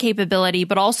strong singing capability,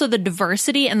 but also the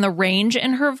diversity and the range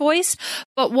in her voice.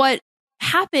 But what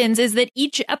happens is that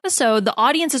each episode, the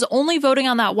audience is only voting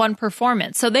on that one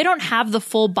performance. So they don't have the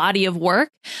full body of work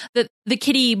that the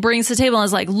kitty brings to the table and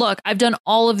is like, look, I've done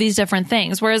all of these different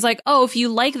things. Whereas like, oh, if you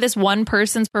like this one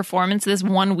person's performance this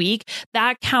 1 week,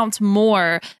 that counts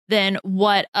more than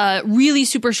what a really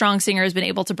super strong singer has been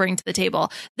able to bring to the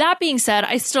table. That being said,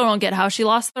 I still don't get how she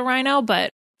lost the rhino, but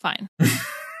fine.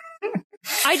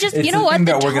 I just, it's you know what?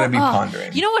 That we're going to be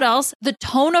pondering. You know what else? The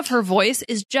tone of her voice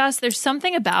is just, there's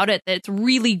something about it that's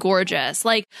really gorgeous.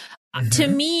 Like, to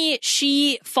me,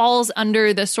 she falls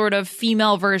under the sort of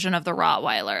female version of the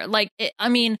Rottweiler. Like, I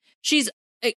mean, she's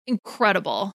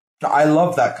incredible. I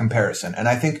love that comparison. And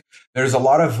I think there's a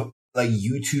lot of like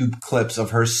YouTube clips of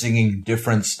her singing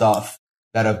different stuff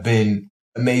that have been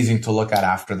amazing to look at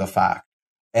after the fact.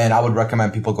 And I would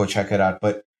recommend people go check it out.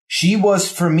 But she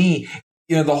was, for me,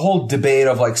 you know, the whole debate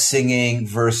of like singing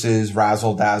versus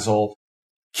razzle dazzle.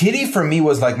 Kitty for me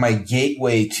was like my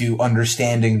gateway to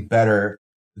understanding better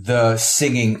the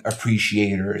singing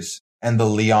appreciators and the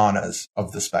Lianas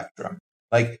of the spectrum.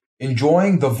 Like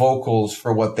enjoying the vocals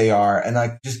for what they are and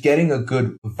like just getting a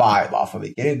good vibe off of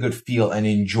it, getting a good feel and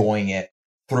enjoying it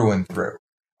through and through.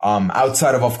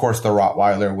 Outside of course, the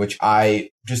Rottweiler, which I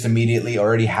just immediately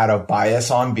already had a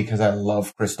bias on because I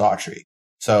love Chris Daughtry.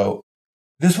 So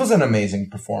this was an amazing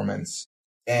performance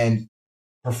and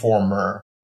performer,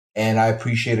 and I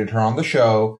appreciated her on the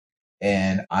show.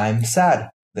 And I'm sad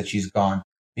that she's gone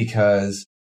because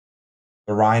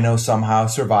the Rhino somehow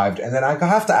survived. And then I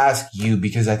have to ask you,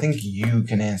 because I think you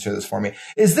can answer this for me.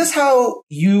 Is this how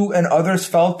you and others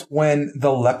felt when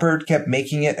the Leopard kept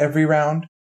making it every round?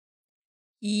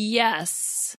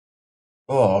 Yes.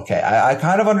 Oh, okay. I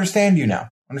kind of understand you now.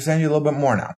 Understand you a little bit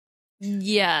more now.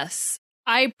 Yes.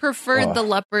 I preferred the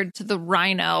Leopard to the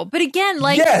Rhino. But again,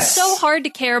 like, it's so hard to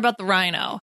care about the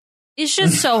Rhino. It's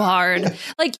just so hard.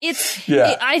 Like,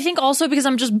 I think also because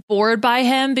I'm just bored by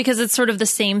him because it's sort of the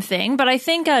same thing. But I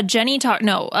think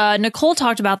Nicole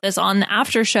talked about this on the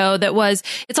after show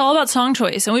it's all about song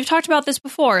choice. And we've talked about this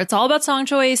before. It's all about song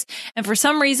choice. And for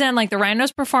some reason, like, the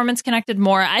Rhino's performance connected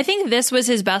more. I think this was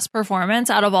his best performance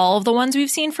out of all of the ones we've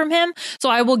seen from him. So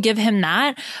I will give him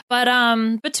that. But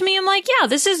to me, I'm like, yeah,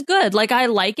 this is good. Like, I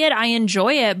like it. I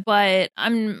enjoy it. But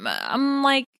I'm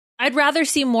like, I'd rather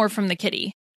see more from the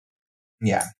kitty.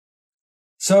 Yeah.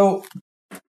 So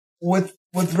with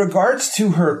regards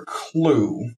to her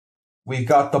clue, we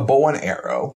got the bow and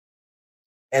arrow,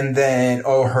 and then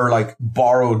her like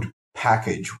borrowed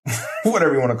package,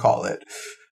 whatever you want to call it.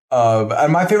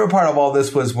 And my favorite part of all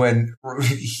this was when we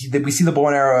see the bow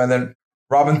and arrow, and then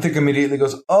Robin Thicke immediately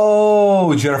goes,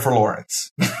 "Oh, Jennifer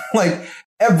Lawrence!" Like,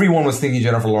 everyone was thinking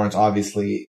Jennifer Lawrence,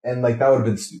 obviously, and like that would have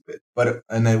been stupid,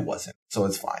 and it wasn't, so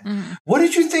it's fine. Mm-hmm. What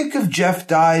did you think of Jeff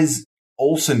Dye's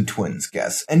Olsen twins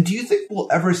guess? And do you think we'll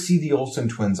ever see the Olsen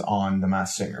twins on The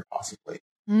Masked Singer, possibly?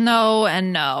 No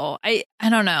and no. I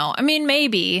don't know. I mean,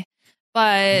 maybe,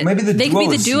 but maybe they could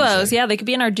be the duos. Season. Yeah, they could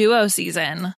be in our duo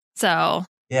season. So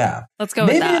yeah, let's go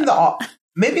with that.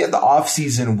 Maybe in the off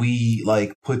season, we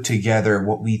like put together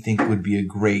what we think would be a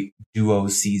great duo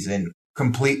season,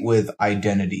 complete with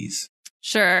identities.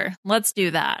 Sure, let's do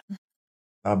that.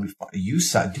 That'll be fun. You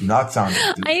do not sound.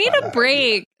 I need a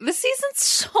break. This season's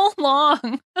so long.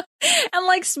 And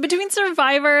like between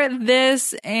Survivor,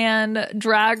 this, and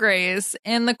Drag Race,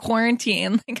 and the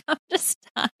quarantine, like I'm just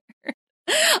tired.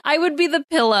 I would be the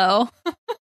pillow.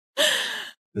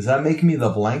 Does that make me the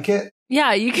blanket?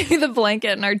 Yeah, you can be the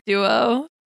blanket in our duo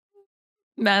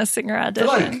Masked Singer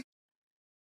audition.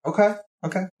 Okay.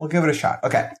 We'll give it a shot.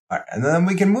 Okay. All right. And then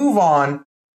we can move on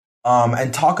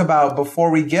and talk about, before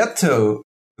we get to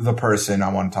the person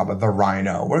I want to talk about, the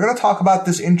Rhino, we're going to talk about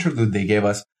this interlude they gave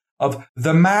us of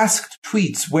the masked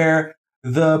tweets, where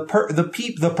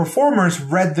the performers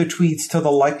read the tweets to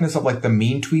the likeness of like the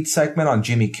mean tweet segment on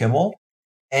Jimmy Kimmel.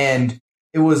 And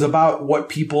it was about what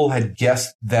people had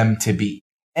guessed them to be.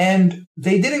 And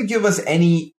they didn't give us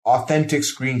any authentic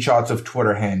screenshots of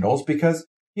Twitter handles because,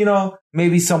 you know,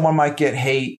 maybe someone might get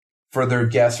hate for their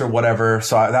guess or whatever.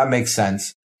 So that makes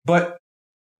sense. But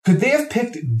could they have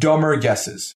picked dumber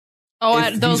guesses?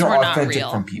 Oh, those were not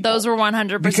real. Those were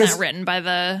 100% written by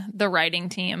the writing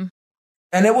team.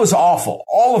 And it was awful.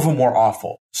 All of them were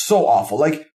awful. So awful.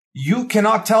 Like, you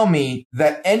cannot tell me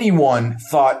that anyone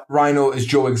thought Rhino is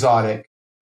Joe Exotic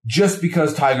just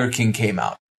because Tiger King came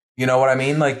out. You know what I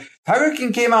mean? Like, Tiger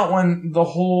King came out when the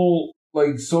whole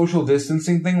like social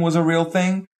distancing thing was a real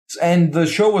thing. And the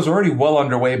show was already well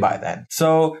underway by then.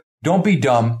 So don't be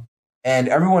dumb. And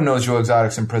everyone knows Joe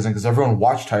Exotic's in prison because everyone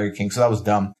watched Tiger King. So that was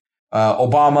dumb.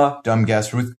 Obama, dumb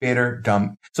guess. Ruth Bader,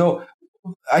 dumb. So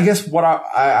I guess what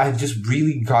I just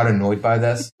really got annoyed by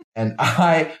this. And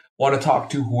I want to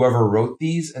talk to whoever wrote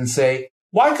these and say,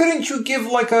 why couldn't you give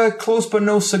like a close but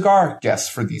no cigar guess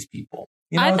for these people?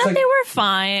 You know, I thought they were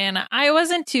fine. I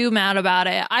wasn't too mad about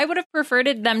it. I would have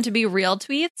preferred them to be real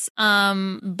tweets.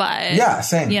 But yeah,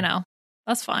 same. You know,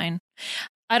 that's fine.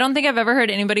 I don't think I've ever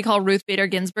heard anybody call Ruth Bader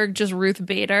Ginsburg just Ruth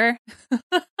Bader.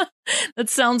 That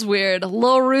sounds weird.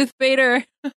 Lil Ruth Bader.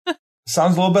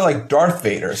 Sounds a little bit like Darth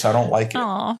Vader, so I don't like it.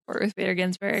 Oh, Ruth Bader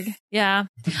Ginsburg. Yeah.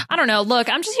 I don't know. Look,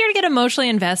 I'm just here to get emotionally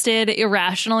invested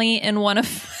irrationally in one of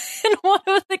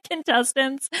the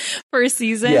contestants per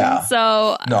season. Yeah.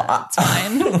 So no, it's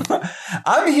fine.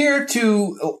 I'm here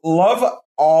to love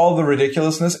all the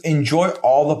ridiculousness, enjoy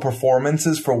all the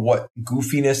performances for what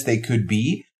goofiness they could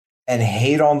be, and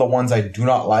hate on the ones I do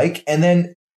not like, and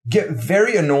then get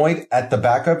very annoyed at the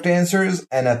backup dancers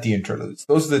and at the interludes.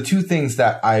 Those are the two things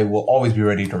that I will always be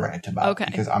ready to rant about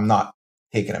because I'm not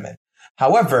taking them in.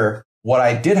 However, what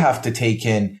I did have to take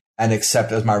in and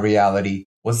accept as my reality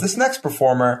was this next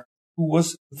performer, who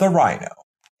was the Rhino.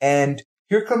 And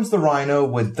here comes the Rhino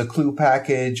with the clue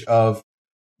package of,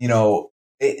 you know,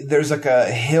 there's like a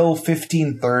hill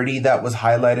 1530 that was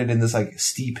highlighted in this like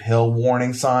steep hill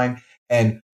warning sign.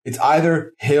 And it's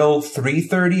either hill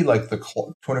 330, like the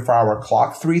 24-hour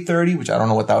clock 330, which I don't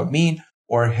know what that would mean,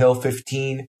 or hill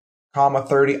 15,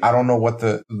 30. I don't know what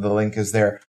the link is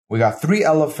there. We got 3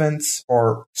 elephants,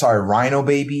 rhino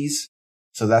babies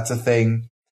So that's a thing.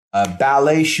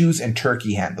 Ballet shoes and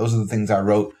turkey hand. Those are the things I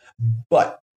wrote.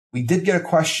 But we did get a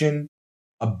question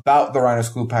about the Rhino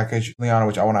School package, Liana,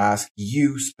 which I want to ask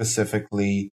you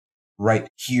specifically right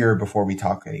here before we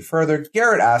talk any further.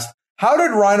 Garrett asked, how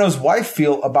did Rhino's wife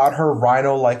feel about her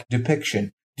rhino-like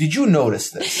depiction? Did you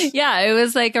notice this? Yeah, it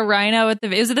was like a rhino it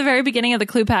was at the very beginning of the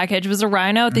clue package. It was a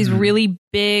rhino with these really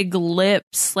big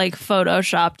lips, like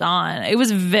photoshopped on. It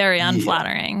was very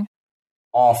unflattering.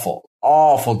 Awful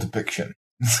depiction.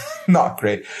 Not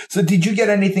great. So did you get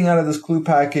anything out of this clue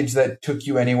package that took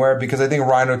you anywhere? Because I think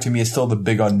Rhino to me is still the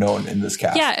big unknown in this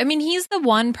cast. Yeah, I mean, he's the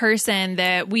one person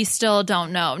that we still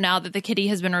don't know now that the kitty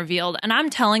has been revealed. And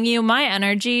I'm telling you, my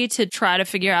energy to try to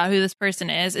figure out who this person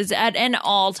is at an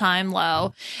all-time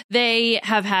low. They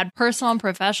have had personal and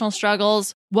professional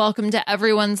struggles. Welcome to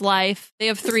everyone's life. They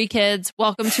have 3 kids.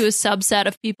 Welcome to a subset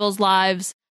of people's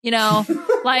lives. You know,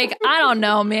 like, I don't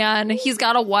know, man. He's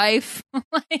got a wife.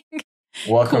 Like,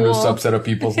 welcome to a subset of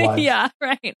people's lives. Yeah,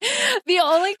 right. The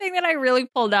only thing that I really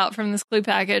pulled out from this clue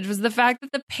package was the fact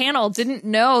that the panel didn't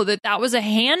know that that was a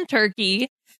hand turkey.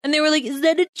 And they were like, is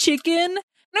that a chicken? And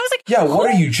I was like, yeah,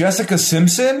 what are you, Jessica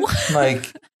Simpson?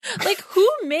 Like, who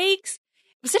makes,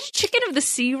 was it a Chicken of the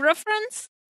Sea reference?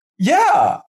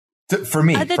 Yeah. For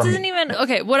me. That doesn't even,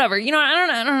 okay, whatever. You know, I don't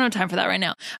have time for that right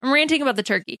now. I'm ranting about the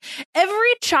turkey.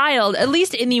 Every child, at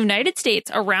least in the United States,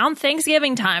 around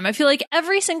Thanksgiving time, I feel like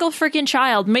every single freaking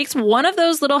child makes one of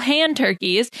those little hand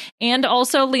turkeys. And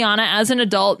also Liana, as an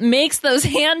adult, makes those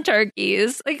hand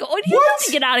turkeys. Like, what do you have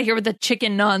to get out of here with the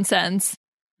chicken nonsense?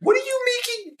 What are you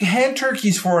making hand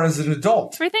turkeys for as an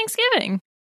adult? For Thanksgiving.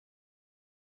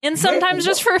 And sometimes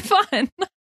just for fun.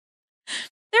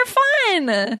 They're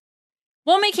fun.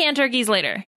 We'll make hand turkeys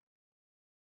later.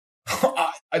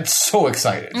 I'm so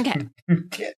excited.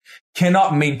 Okay.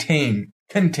 Cannot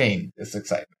contain this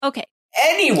excitement. Okay.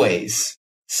 Anyways,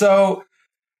 so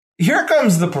here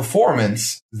comes the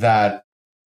performance that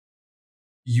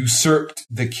usurped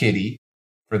the kitty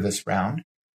for this round.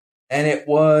 And it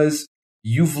was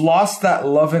You've Lost That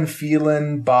Lovin'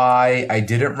 Feelin' by, I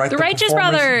didn't write the Righteous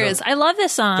Brothers. I love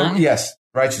this song. Yes,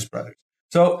 Righteous Brothers.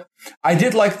 So I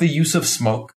did like the use of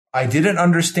smoke. I didn't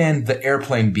understand the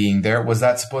airplane being there. Was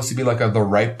that supposed to be like the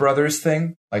Wright brothers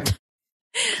thing? Like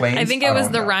planes? I think it was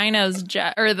the rhino's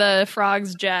jet or the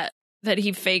frog's jet that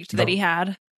he faked that he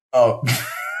had. Oh,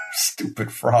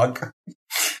 stupid frog.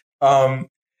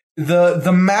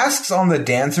 The masks on the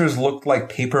dancers looked like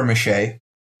paper mache.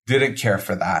 Didn't care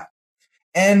for that.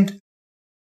 And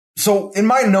so in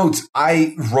my notes,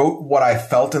 I wrote what I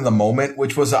felt in the moment,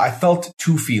 which was I felt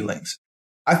 2 feelings.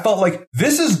 I felt like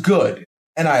this is good.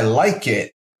 And I like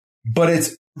it, but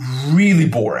it's really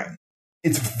boring.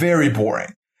 It's very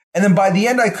boring. And then by the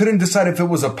end, I couldn't decide if it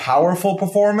was a powerful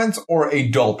performance or a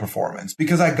dull performance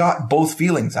because I got both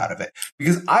feelings out of it.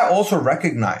 Because I also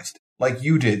recognized, like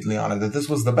you did, Liana, that this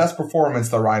was the best performance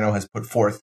the Rhino has put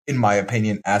forth, in my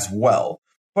opinion, as well.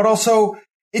 But also,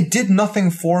 it did nothing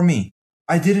for me.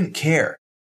 I didn't care.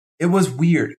 It was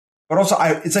weird. But also,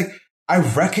 it's like, I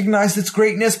recognized its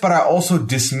greatness, but I also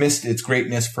dismissed its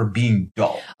greatness for being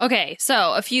dull. Okay,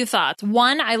 so a few thoughts.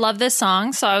 One, I love this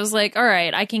song, so I was like, all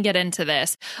right, I can get into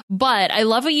this. But I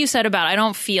love what you said about I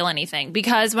don't feel anything,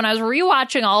 because when I was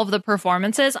rewatching all of the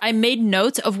performances, I made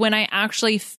notes of when I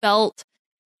actually felt,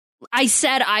 I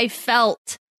said I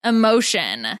felt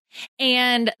emotion.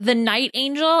 And the Night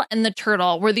Angel and the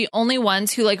Turtle were the only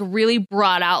ones who like really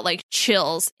brought out like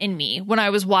chills in me when I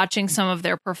was watching some of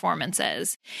their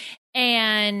performances.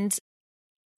 And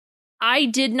I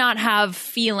did not have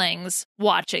feelings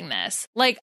watching this.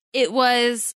 Like, it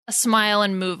was a smile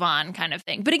and move on kind of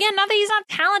thing. But again, not that he's not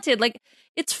talented. Like,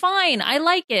 it's fine. I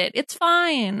like it. It's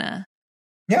fine.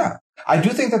 Yeah. I do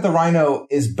think that the Rhino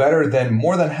is better than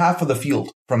more than half of the field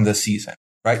from this season,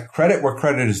 right? Credit where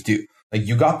credit is due. Like,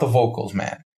 you got the vocals,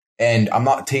 man. And I'm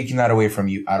not taking that away from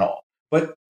you at all.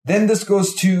 But then this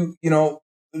goes to,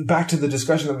 back to the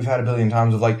discussion that we've had a billion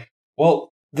times of like, well,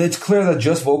 it's clear that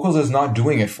just vocals is not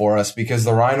doing it for us because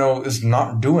the Rhino is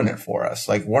not doing it for us.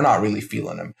 Like, we're not really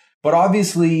feeling him. But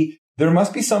obviously, there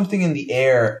must be something in the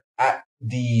air at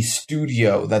the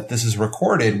studio that this is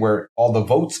recorded where all the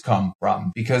votes come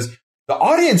from, because the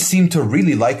audience seemed to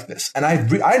really like this. And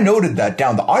I noted that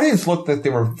down. The audience looked like they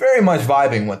were very much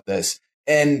vibing with this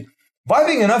and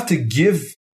vibing enough to give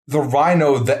the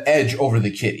Rhino the edge over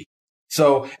the kitty.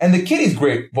 So, and the kitty's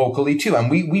great vocally too. And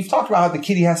we've talked about how the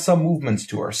kitty has some movements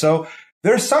to her. So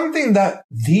there's something that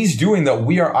he's doing that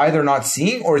we are either not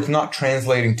seeing or it's not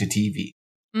translating to TV.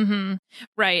 Mm-hmm.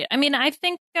 Right. I mean, I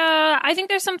think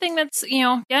there's something that's,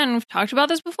 again, we've talked about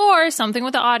this before, something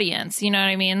with the audience, you know what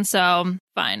I mean? So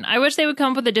fine. I wish they would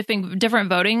come up with a different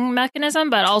voting mechanism,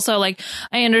 but also like,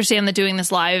 I understand that doing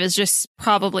this live is just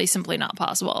probably simply not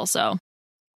possible. So.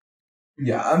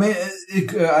 Yeah. I mean,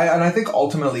 and I think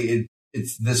ultimately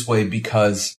it's this way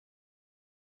because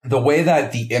the way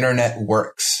that the internet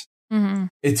works,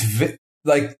 it's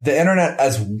like the internet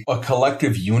as a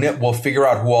collective unit will figure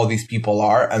out who all these people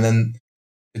are, and then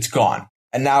it's gone.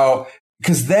 And now,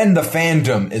 because then the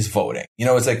fandom is voting.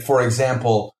 It's like, for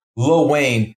example, Lil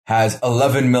Wayne has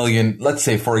 11 million, let's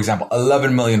say, for example,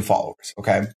 11 million followers.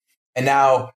 Okay. And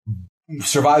now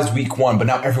survives week 1, but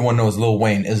now everyone knows Lil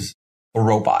Wayne is a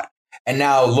robot. And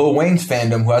now Lil Wayne's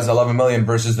fandom, who has 11 million,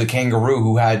 versus the Kangaroo,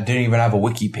 who didn't even have a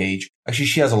wiki page. Actually,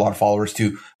 she has a lot of followers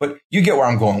too. But you get where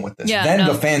I'm going with this. Yeah, then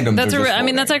the fandom.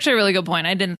 That's actually a really good point.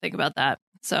 I didn't think about that.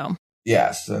 So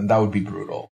yes, and that would be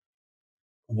brutal.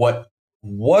 What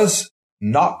was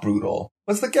not brutal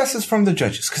was the guesses from the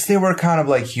judges, because they were kind of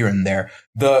like here and there.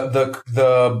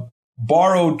 The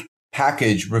borrowed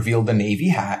package revealed the Navy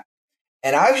hat,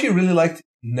 and I actually really liked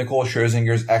Nicole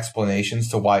Scherzinger's explanations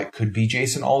to why it could be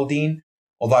Jason Aldean,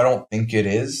 although I don't think it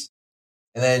is.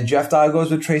 And then Jeff Dye goes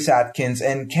with Trace Atkins,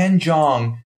 and Ken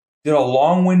Jeong did a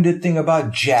long-winded thing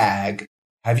about Jag.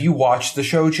 Have you watched the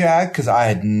show Jag? Because I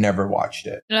had never watched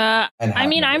it.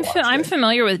 I'm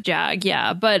familiar with Jag,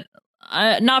 yeah, but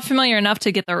not familiar enough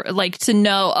to get to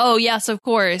know. Oh yes, of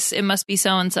course, it must be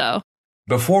so and so.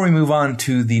 Before we move on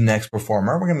to the next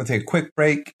performer, we're going to take a quick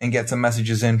break and get some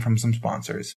messages in from some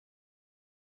sponsors.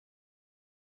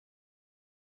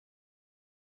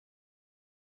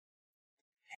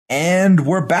 And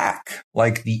we're back,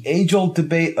 like the age-old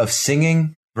debate of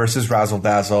singing versus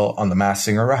razzle-dazzle on the Masked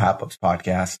Singer RHAP-Ups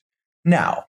podcast.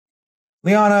 Now,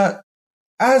 Liana,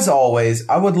 as always,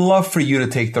 I would love for you to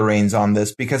take the reins on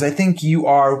this, because I think you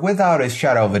are, without a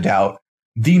shadow of a doubt,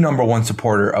 the number one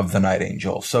supporter of the Night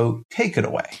Angel. So take it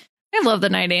away. I love the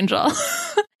Night Angel.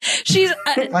 She's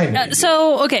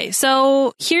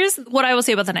so here's what I will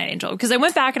say about the Night Angel, because I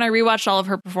went back and I rewatched all of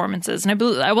her performances, and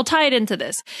I will tie it into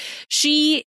this.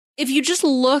 If you just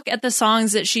look at the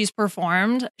songs that she's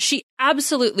performed, she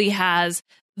absolutely has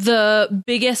the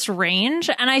biggest range.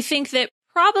 And I think that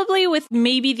probably, with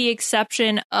maybe the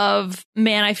exception of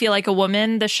Man, I Feel Like a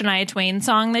Woman, the Shania Twain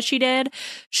song that she did,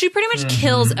 she pretty much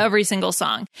kills every single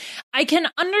song. I can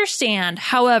understand,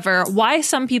 however, why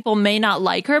some people may not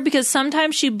like her, because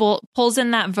sometimes she pulls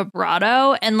in that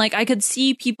vibrato, and like I could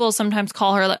see people sometimes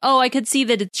call her like, oh, I could see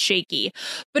that it's shaky.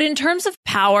 But in terms of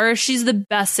power, she's the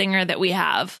best singer that we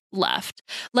have left.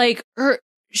 Like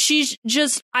she's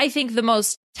just, I think, the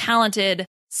most talented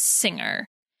singer.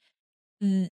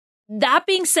 That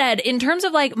being said, in terms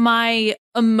of like my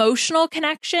emotional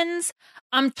connections,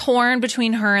 I'm torn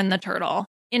between her and the Turtle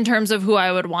in terms of who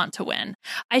I would want to win.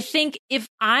 I think if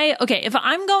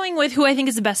I'm going with who I think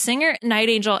is the best singer, Night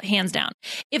Angel, hands down.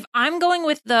 If I'm going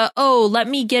with let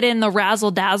me get in the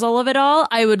razzle dazzle of it all,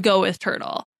 I would go with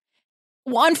Turtle.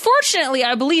 Well, unfortunately,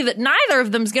 I believe that neither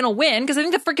of them's going to win, because I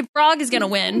think the freaking frog is going to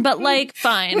win. But like,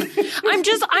 fine.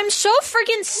 I'm so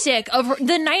freaking sick of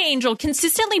the Night Angel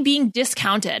consistently being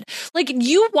discounted. Like,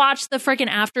 you watched the freaking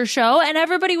after show and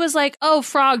everybody was like, oh,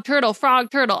 frog, turtle,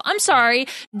 frog, turtle. I'm sorry.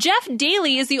 Jeff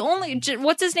Daly is the only,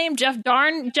 what's his name? Jeff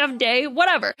Day,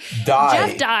 whatever.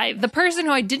 Jeff Dye, the person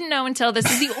who I didn't know until this,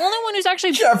 is the only one who's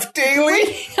actually Jeff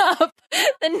Daly up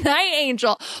the Night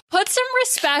Angel. Put some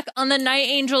respect on the Night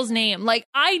Angel's name. Like,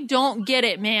 I don't get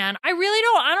it, man. I really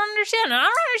don't. I don't understand. And I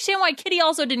don't understand why Kitty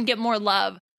also didn't get more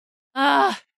love.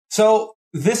 So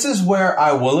this is where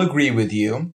I will agree with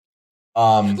you.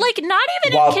 Like, not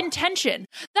even in contention.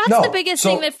 That's the biggest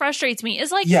thing that frustrates me,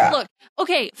 is like, look,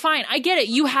 okay, fine, I get it.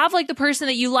 You have like the person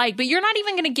that you like, but you're not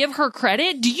even going to give her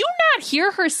credit. Do you not hear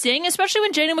her sing? Especially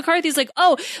when Jenny McCarthy's like,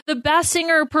 oh, the best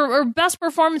singer or best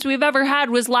performance we've ever had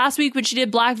was last week when she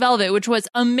did Black Velvet, which was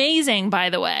amazing, by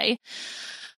the way.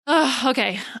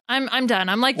 Okay, I'm done.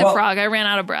 I'm like the frog. I ran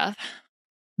out of breath.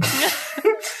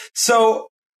 So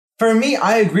for me,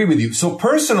 I agree with you. So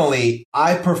personally,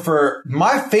 I prefer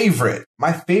my favorite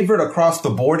across the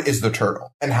board is the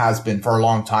Turtle, and has been for a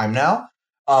long time now.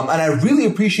 And I really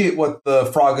appreciate what the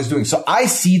frog is doing. So I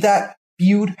see that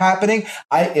feud happening.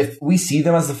 If we see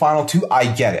them as the final two,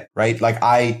 I get it, right? Like,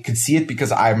 I could see it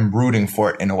because I'm rooting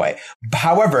for it in a way.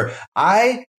 However,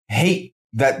 I hate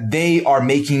that they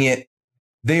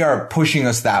are pushing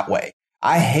us that way.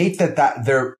 I hate that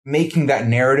they're making that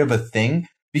narrative a thing,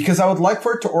 because I would like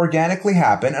for it to organically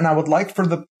happen, and I would like for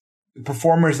the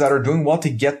performers that are doing well to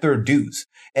get their dues.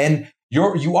 And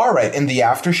You are right. In the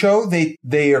after show,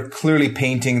 they are clearly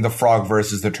painting the frog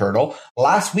versus the turtle.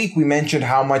 Last week, we mentioned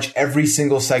how much every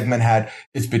single segment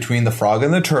it's between the frog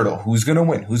and the turtle. Who's going to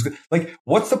win?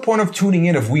 What's the point of tuning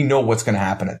in if we know what's going to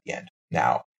happen at the end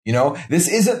now? This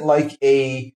isn't like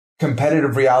a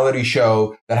competitive reality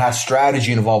show that has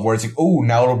strategy involved where it's like, oh,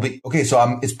 now it'll be, okay,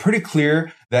 so it's pretty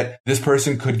clear that this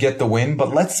person could get the win,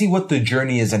 but let's see what the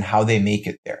journey is and how they make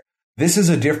it there. This is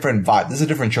a different vibe. This is a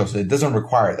different show, so it doesn't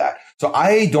require that. So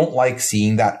I don't like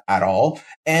seeing that at all.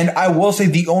 And I will say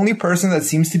the only person that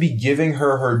seems to be giving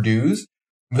her dues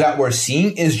that we're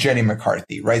seeing is Jenny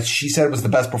McCarthy, right? She said it was the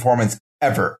best performance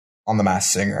ever on The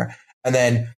Masked Singer. And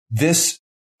then this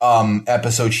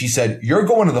episode, she said, you're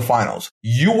going to the finals.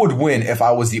 You would win if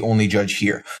I was the only judge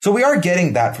here. So we are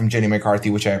getting that from Jenny McCarthy,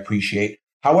 which I appreciate.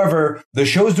 However, the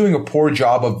show's doing a poor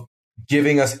job of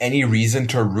giving us any reason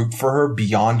to root for her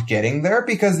beyond getting there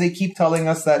because they keep telling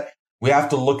us that we have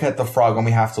to look at the frog and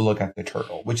we have to look at the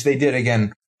turtle, which they did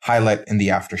again highlight in the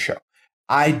after show.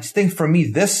 I think for me,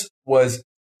 this was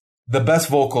the best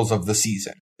vocals of the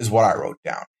season is what I wrote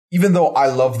down. Even though I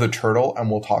love the turtle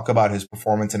and we'll talk about his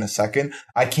performance in a second,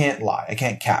 I can't lie. I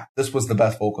can't cap. This was the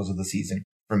best vocals of the season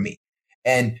for me.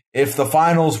 And if the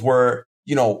finals were,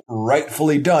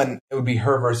 rightfully done, it would be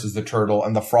her versus the turtle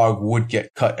and the frog would get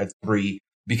cut at 3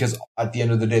 because at the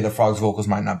end of the day, the frog's vocals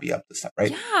might not be up to snuff,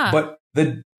 right? Yeah. But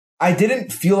I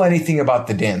didn't feel anything about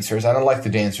the dancers. I don't like the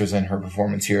dancers in her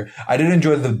performance here. I did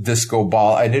enjoy the disco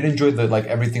ball. I did enjoy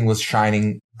everything was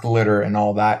shining glitter and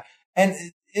all that. And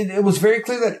it was very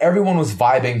clear that everyone was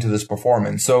vibing to this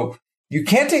performance. So you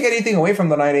can't take anything away from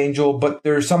the Night Angel, but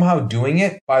they're somehow doing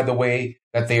it by the way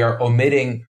that they are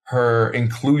omitting her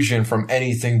inclusion from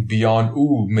anything beyond,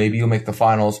 ooh, maybe you'll make the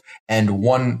finals, and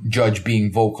one judge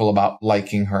being vocal about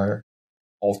liking her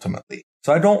ultimately.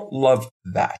 So I don't love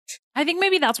that. I think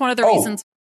maybe that's one of the reasons.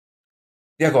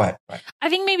 Yeah, go ahead. I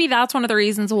think maybe that's one of the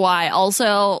reasons why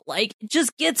also, it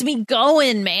just gets me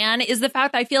going, man, is the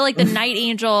fact that I feel like the Night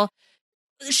Angel,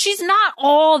 she's not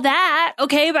all that,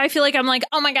 okay? But I feel like I'm like,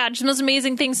 oh my God, she's the most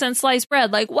amazing thing since sliced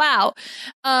bread. Wow.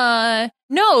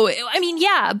 No, I mean,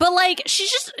 yeah, but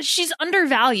she's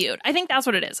undervalued. I think that's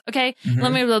what it is, okay? Mm-hmm.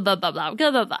 Let me blah, blah, blah, blah,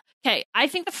 blah, blah, blah. Okay, I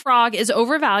think the frog is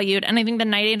overvalued and I think the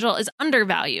Night Angel is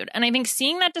undervalued. And I think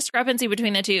seeing that discrepancy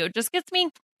between the two just gets me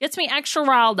extra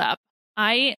riled up.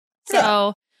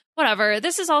 Whatever.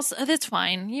 This is also, it's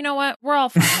fine. You know what? We're all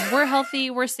fine. We're healthy.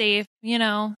 We're safe,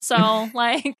 so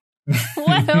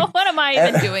what am I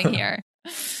even doing here?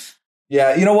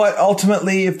 Yeah, you know what?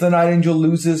 Ultimately, if the Night Angel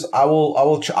loses,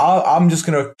 I'm just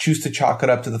gonna choose to chalk it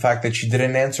up to the fact that she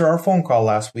didn't answer our phone call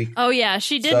last week. Oh yeah,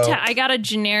 she did. I got a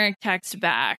generic text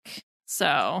back.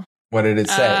 So what did it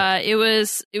say? It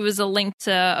was a link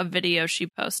to a video she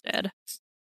posted.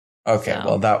 Okay,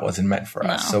 well that wasn't meant for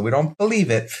us, so we don't believe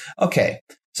it. Okay,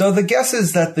 so the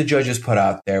guesses that the judges put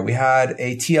out there, we had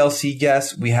a TLC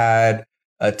guess, we had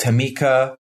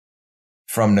Tamika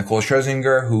from Nicole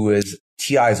Scherzinger, who is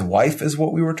T.I.'s wife, is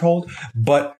what we were told.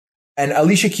 And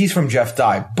Alicia Keys from Jeff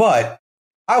Dye. But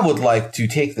I would like to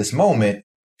take this moment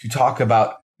to talk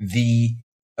about the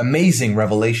amazing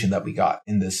revelation that we got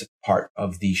in this part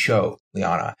of the show,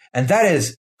 Liana. And that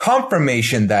is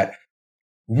confirmation that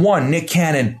Nick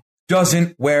Cannon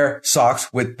doesn't wear socks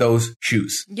with those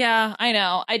shoes. Yeah, I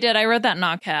know. I did. I wrote that in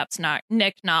all caps,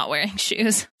 Nick not wearing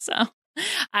shoes. So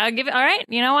I'll give it. All right.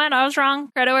 You know what? I was wrong.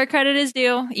 Credit where credit is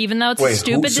due, even though it's a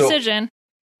stupid decision.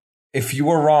 If you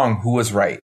were wrong, who was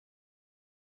right?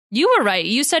 You were right.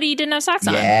 You said he didn't have socks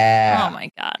on. Yeah. Oh my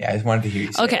God. Yeah, I just wanted to hear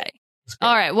you say Okay.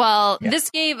 All right. Well,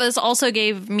 this also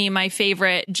gave me my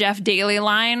favorite Jeff Daly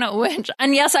line,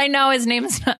 and yes, I know his name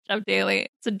is not Jeff Daly.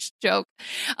 It's a joke.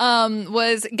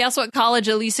 Was guess what college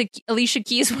Alicia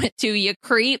Keys went to? You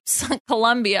creeps,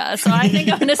 Columbia. So I think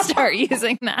I'm going to start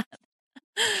using that.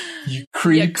 You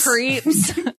creeps. You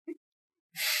creeps.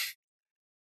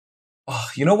 Oh,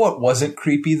 you know what wasn't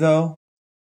creepy though?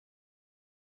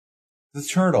 The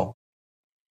turtle.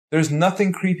 There's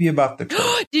nothing creepy about the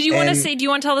turtle. Do you want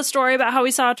to tell the story about how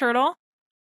we saw a turtle?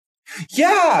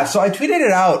 Yeah. So I tweeted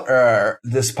it out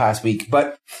this past week.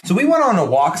 So we went on a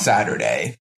walk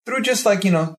Saturday through just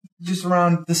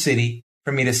around the city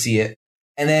for me to see it.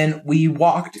 And then we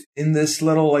walked in this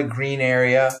little green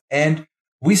area and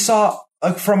we saw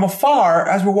from afar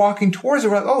as we're walking towards it,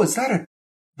 we're like, oh, is that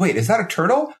a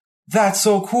turtle? That's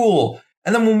so cool.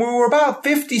 And then when we were about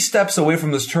 50 steps away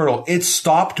from this turtle, it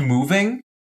stopped moving.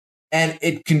 And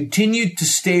it continued to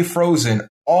stay frozen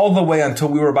all the way until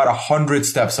we were about 100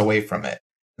 steps away from it.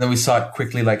 And then we saw it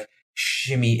quickly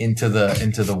shimmy into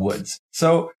the woods.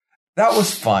 So that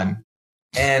was fun.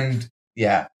 And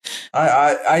Yeah.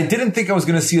 I didn't think I was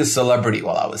going to see a celebrity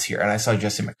while I was here, and I saw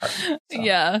Jesse McCartney. So.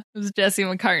 Yeah, it was Jesse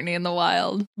McCartney in the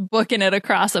wild, booking it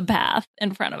across a path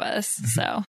in front of us.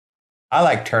 So I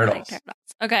like turtles.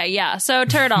 Okay, yeah. So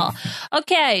turtle.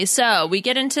 Okay, so we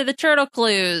get into the turtle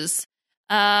clues.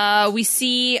 We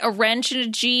see a wrench in a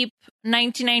Jeep,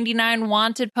 1999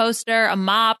 wanted poster, a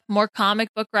mop, more comic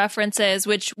book references,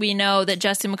 which we know that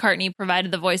Jesse McCartney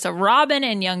provided the voice of Robin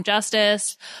in Young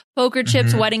Justice, poker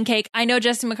chips, wedding cake. I know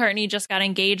Jesse McCartney just got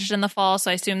engaged in the fall,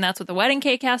 so I assume that's what the wedding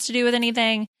cake has to do with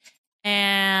anything.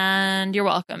 And you're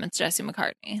welcome. It's Jesse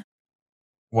McCartney.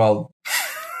 Well,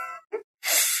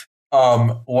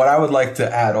 what I would like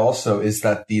to add also is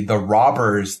that the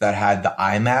robbers that had the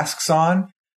eye masks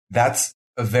on, that's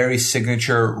a very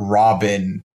signature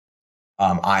Robin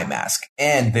eye mask,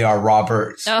 and they are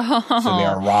robbers. Oh, so they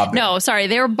are robbing. No, sorry,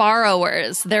 they're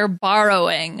borrowers. They're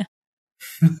borrowing.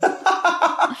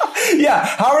 Yeah,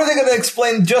 how are they going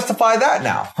to justify that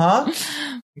now, huh?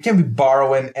 You can't be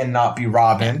borrowing and not be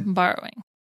robbing. Yeah, borrowing.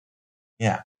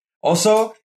 Yeah.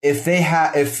 Also,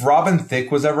 if Robin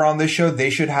Thicke was ever on this show, they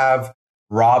should have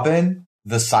Robin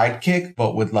the sidekick,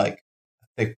 but with like a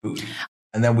thick booty,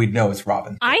 and then we'd know it's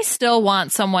Robin Thicke. I still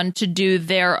want someone to do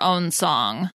their own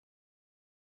song.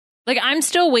 Like, I'm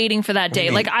still waiting for that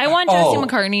day. Like, I want Jesse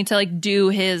McCartney to, like, do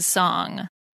his song.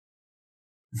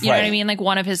 You know what I mean? Like,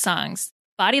 one of his songs.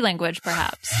 Body Language,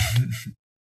 perhaps.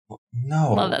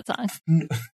 No. Love that song.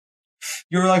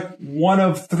 You're, like, one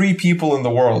of 3 people in the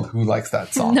world who likes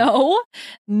that song.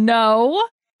 No.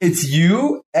 It's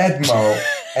you, Edmo,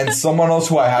 and someone else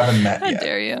who I haven't met yet. How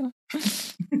dare you?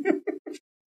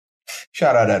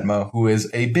 Shout out Edmo, who is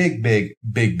a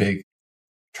big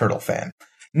Turtle fan.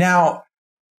 Now,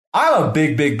 I'm a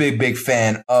big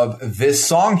fan of this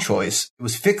song choice. It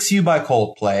was Fix You by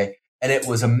Coldplay, and it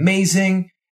was amazing.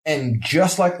 And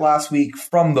just like last week,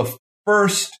 from the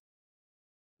first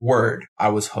word, I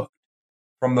was hooked.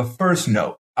 From the first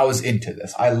note, I was into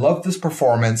this. I loved this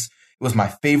performance. It was my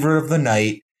favorite of the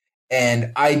night.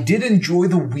 And I did enjoy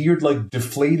the weird, like,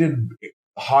 deflated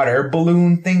hot air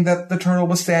balloon thing that the turtle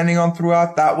was standing on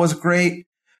throughout. That was great.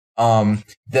 I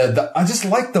just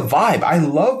like the vibe. I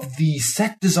love the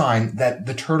set design that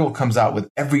the turtle comes out with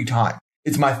every time.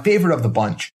 It's my favorite of the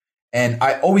bunch. And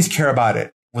I always care about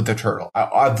it with the turtle.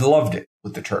 I've loved it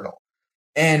with the turtle.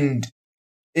 And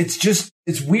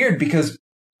it's weird because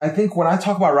I think when I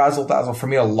talk about Razzle Dazzle, for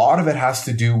me, a lot of it has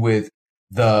to do with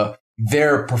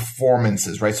their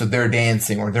performances, right? So their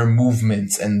dancing or their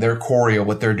movements and their choreo,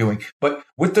 what they're doing. But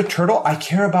with the turtle, I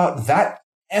care about that.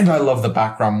 And I love the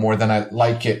background more than I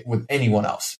like it with anyone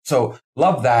else. So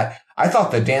love that. I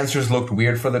thought the dancers looked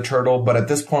weird for the turtle, but at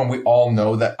this point, we all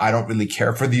know that I don't really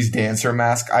care for these dancer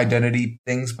mask identity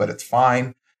things, but it's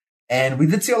fine. And we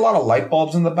did see a lot of light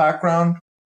bulbs in the background,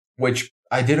 which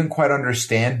I didn't quite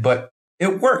understand, but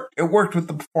it worked. It worked with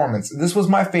the performance. This was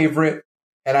my favorite.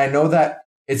 And I know that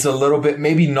it's a little bit,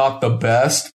 maybe not the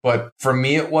best, but for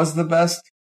me, it was the best.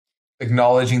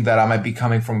 Acknowledging that I might be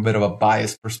coming from a bit of a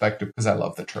biased perspective because I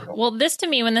love the turtle. Well, this to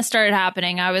me, when this started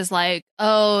happening, I was like,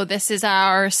 oh, this is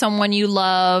our someone you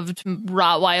loved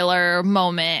Rottweiler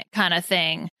moment kind of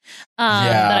thing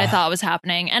that I thought was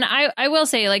happening. And I will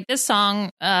say, like, this song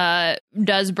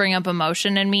does bring up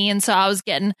emotion in me. And so I was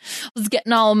getting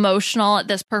all emotional at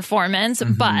this performance.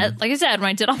 Mm-hmm. But like I said, when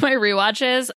I did all my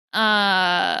rewatches,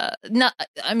 the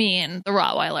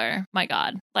Rottweiler, my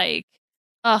God, like,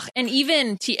 ugh, and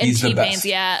even T-Pain's,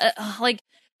 like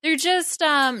they're just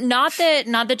not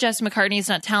that Jesse McCartney is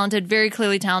not talented, very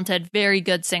clearly talented, very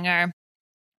good singer.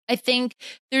 I think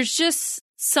there's just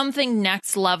something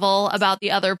next level about the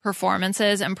other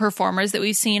performances and performers that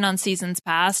we've seen on seasons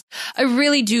past. I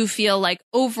really do feel like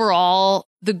overall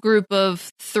the group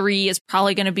of 3 is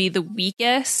probably going to be the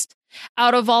weakest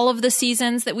out of all of the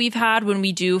seasons that we've had when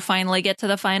we do finally get to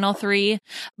the final 3.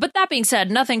 But that being said,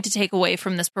 nothing to take away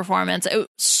from this performance. It was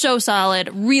so solid.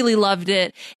 Really loved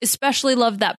it. Especially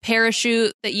loved that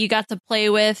parachute that you got to play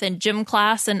with in gym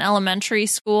class in elementary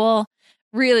school.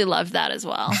 Really loved that as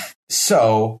well.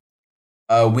 So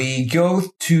we go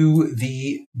to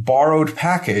the borrowed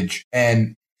package,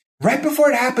 and right before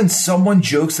it happens, someone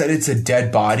jokes that it's a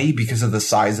dead body because of the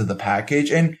size of the package,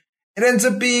 and it ends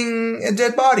up being a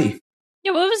dead body.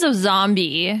 Yeah, well, it was a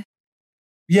zombie.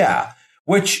 Yeah,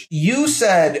 which you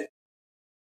said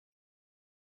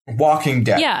Walking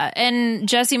Dead. Yeah, and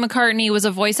Jesse McCartney was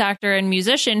a voice actor and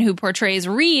musician who portrays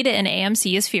Reed in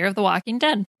AMC's Fear of the Walking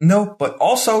Dead. No, but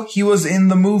also he was in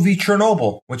the movie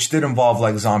Chernobyl, which did involve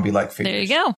like zombie-like figures. There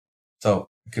you go. So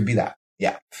it could be that.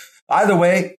 Yeah. Either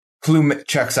way, clue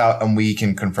checks out, and we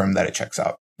can confirm that it checks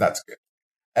out. That's good.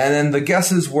 And then the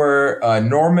guesses were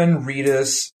Norman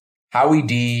Reedus, Howie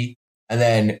D, and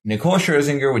then Nicole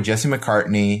Scherzinger with Jesse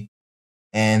McCartney.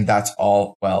 And that's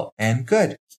all well and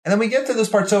good. And then we get to this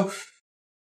part. So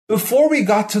before we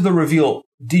got to the reveal,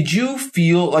 did you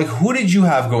feel like, who did you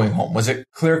have going home? Was it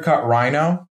clear-cut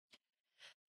Rhino?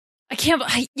 I can't.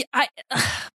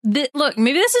 Look,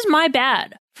 maybe this is my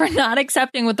bad for not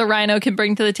accepting what the Rhino can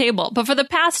bring to the table. But for the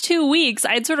past 2 weeks,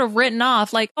 I'd sort of written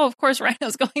off like, oh, of course,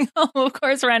 Rhino's going home. Of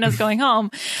course, Rhino's going home.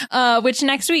 Which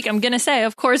next week I'm going to say,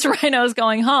 of course, Rhino's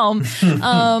going home.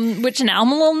 Which now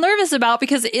I'm a little nervous about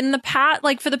because in the past,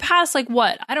 like for the past, like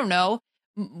what? I don't know.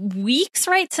 Weeks,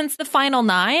 right? Since the final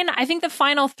 9, I think the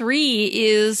final 3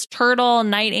 is Turtle,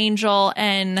 Night Angel,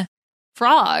 and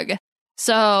Frog.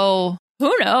 So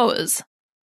who knows?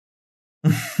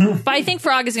 But I think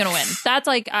Frog is going to win. That's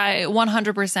like I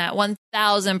 100%,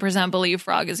 1000% believe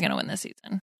Frog is going to win this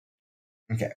season.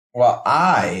 Okay. Well,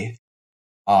 I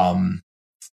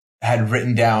had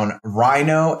written down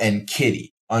Rhino and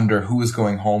Kitty under who is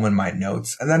going home in my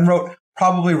notes, and then wrote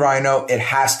probably Rhino. It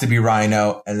has to be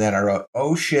Rhino. And then I wrote,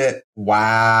 oh shit,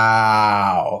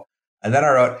 wow. And then I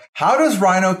wrote, how does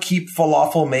Rhino keep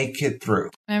Falafel make it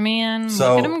through? I mean, look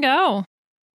at him go.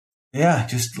 Yeah,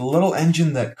 just a little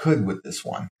engine that could with this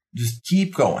one. Just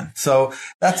keep going. So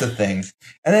that's a thing.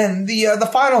 And then the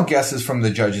final guesses from the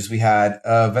judges, we had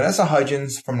Vanessa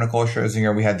Hudgens from Nicole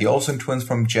Scherzinger. We had the Olsen twins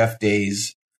from Jeff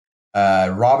Days.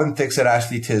 Robin Thicke said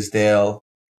Ashley Tisdale.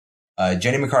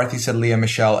 Jenny McCarthy said Leah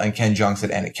Michelle. And Ken Jeong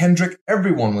said Anna Kendrick.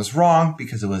 Everyone was wrong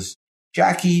because it was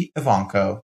Jackie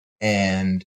Ivanko.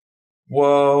 And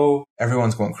whoa,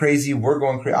 everyone's going crazy. We're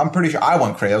going crazy. I'm pretty sure I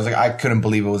went crazy. I was like, I couldn't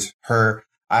believe it was her.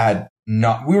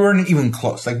 We weren't even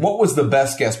close. Like, what was the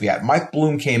best guess we had? Mike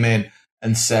Bloom came in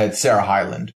and said Sarah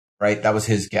Hyland, right? That was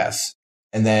his guess.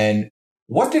 And then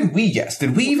what did we guess?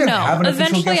 Did we even have an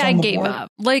official eventually guess on I the gave board? up.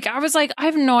 Like, I was like, I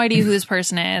have no idea who this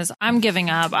person is. I'm giving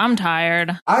up. I'm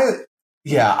tired. I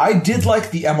did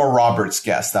like the Emma Roberts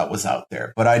guess that was out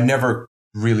there, but I never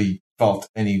really felt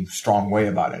any strong way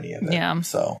about any of it. Yeah.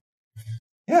 So,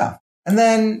 yeah. And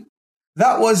then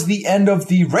that was the end of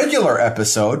the regular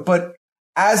episode, but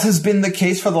as has been the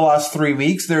case for the last 3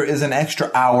 weeks, there is an extra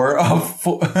hour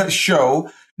of show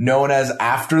known as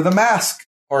After the Mask.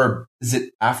 Or is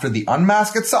it After the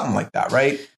Unmask? It's something like that,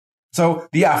 right? So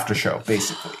the after show,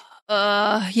 basically.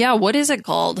 Yeah, what is it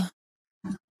called?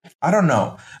 I don't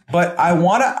know. But I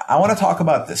wanna talk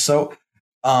about this. So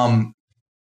Top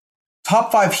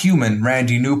 5 Human,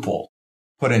 Randy Newpol,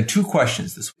 put in 2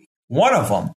 questions this week. One of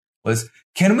them was,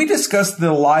 can we discuss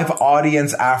the live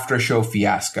audience after show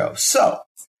fiasco? So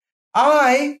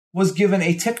I was given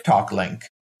a TikTok link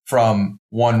from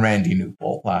one Randy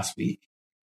Newpol last week.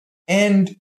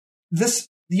 And this,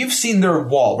 you've seen their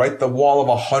wall, right? The wall of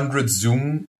 100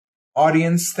 Zoom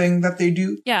audience thing that they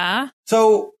do. Yeah.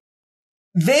 So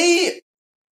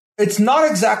it's not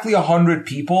exactly 100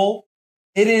 people.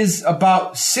 It is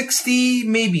about 60,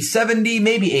 maybe 70,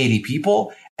 maybe 80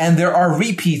 people. And there are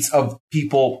repeats of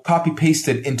people copy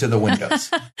pasted into the windows.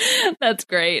 That's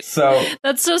great. So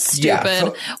that's so stupid. Yeah,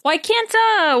 why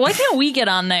can't we get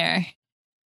on there?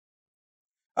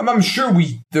 I'm sure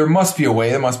there must be a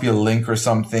way. There must be a link or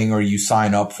something, or you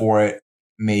sign up for it.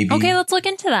 Maybe. Okay, let's look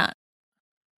into that.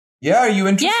 Yeah, are you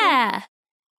interested? Yeah.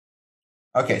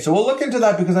 Okay, so we'll look into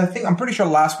that because I'm pretty sure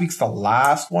last week's the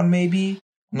last one. Maybe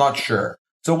I'm not sure.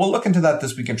 So we'll look into that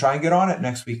this week and try and get on it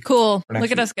next week. Cool. Look at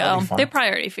week. us go. They probably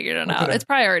already figured it out. It's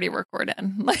probably already recorded.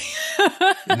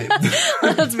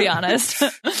 Let's be honest.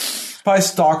 Probably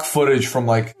stock footage from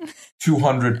like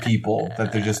 200 people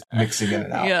that they're just mixing in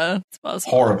and out. Yeah, it's possible.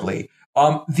 Horribly.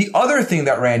 The other thing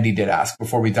that Randy did ask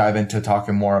before we dive into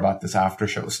talking more about this after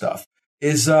show stuff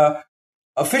is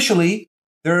officially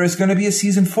there is going to be a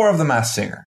season 4 of The Masked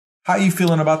Singer. How are you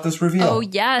feeling about this reveal? Oh,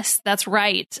 yes, that's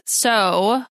right.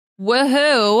 So,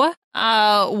 woohoo.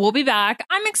 We'll be back.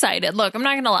 I'm excited. Look, I'm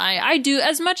not going to lie. I do,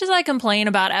 as much as I complain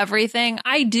about everything,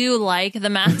 I do like The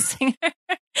Masked Singer.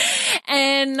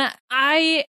 And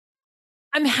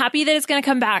I'm happy that it's going to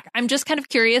come back. I'm just kind of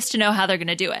curious to know how they're going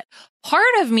to do it. Part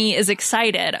of me is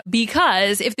excited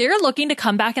because if they're looking to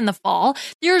come back in the fall,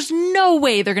 there's no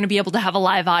way they're going to be able to have a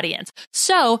live audience.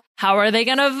 So how are they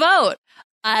going to vote?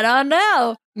 I don't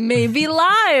know. Maybe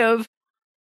live.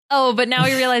 Oh, but now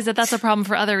we realize that that's a problem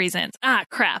for other reasons. Ah,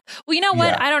 crap. Well, you know what?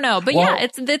 Yeah. I don't know. But yeah,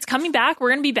 it's coming back. We're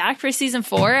going to be back for season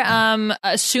 4.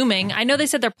 Assuming. I know they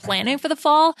said they're planning for the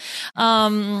fall.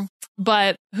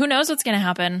 But who knows what's going to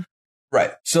happen?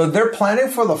 Right. So they're planning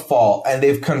for the fall and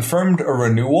they've confirmed a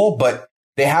renewal, but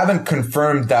they haven't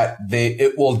confirmed that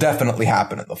it will definitely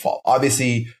happen in the fall.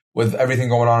 Obviously, with everything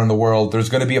going on in the world, there's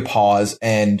going to be a pause.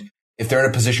 And if they're in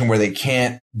a position where they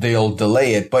can't, they'll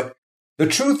delay it. But the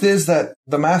truth is that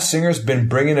The Masked Singer's been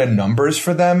bringing in numbers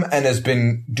for them and has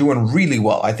been doing really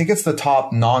well. I think it's the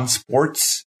top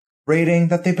non-sports rating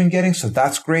that they've been getting. So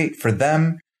that's great for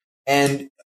them. And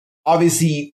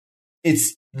obviously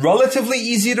it's relatively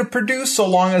easy to produce so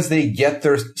long as they get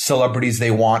their celebrities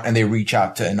they want and they reach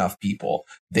out to enough people.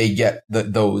 They get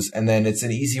those, and then it's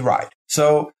an easy ride.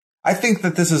 So I think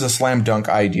that this is a slam dunk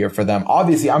idea for them.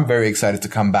 Obviously, I'm very excited to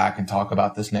come back and talk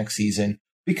about this next season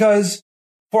because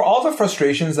for all the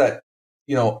frustrations that,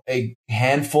 you know, a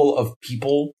handful of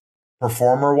people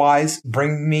performer wise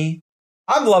bring me,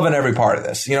 I'm loving every part of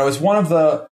this. You know, it's one of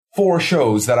the 4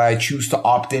 shows that I choose to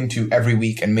opt into every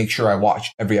week and make sure I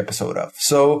watch every episode of.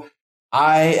 So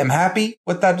I am happy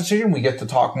with that decision. We get to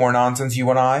talk more nonsense, you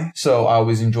and I. So I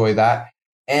always enjoy that.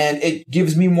 And it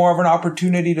gives me more of an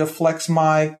opportunity to flex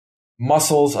my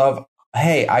muscles of,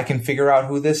 hey, I can figure out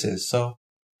who this is. So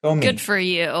go me. Good for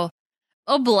you.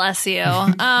 Oh, bless you.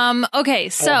 Okay,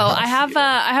 so I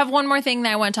have one more thing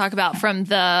that I want to talk about from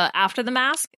the After the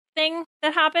Mask thing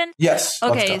that happened. Yes.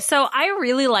 Okay, so I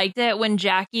really liked it when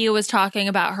Jackie was talking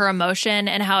about her emotion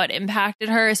and how it impacted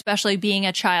her, especially being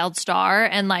a child star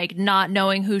and like not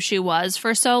knowing who she was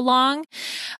for so long.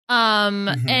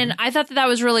 And I thought that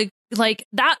was really like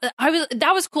that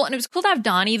was cool, and it was cool to have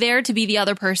Donnie there to be the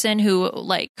other person who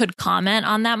like could comment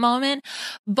on that moment.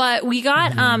 But we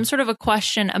got sort of a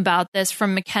question about this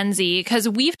from Mackenzie, because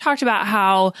we've talked about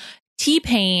how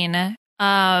T-Pain,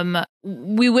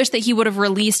 we wish that he would have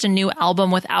released a new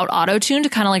album without autotune to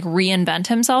kind of like reinvent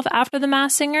himself after The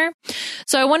Masked Singer.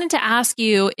 So I wanted to ask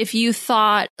you if you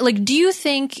thought, like, do you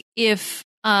think if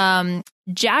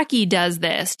Jackie does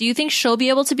this, do you think she'll be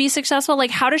able to be successful?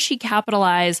 Like, how does she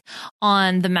capitalize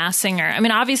on The Masked Singer? I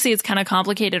mean, obviously it's kind of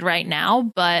complicated right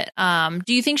now, but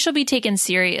do you think she'll be taken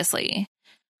seriously?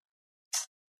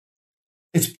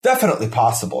 It's definitely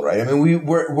possible, right? I mean,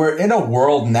 we're in a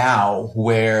world now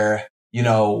where, you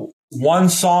know, one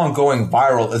song going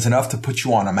viral is enough to put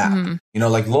you on a map. You know,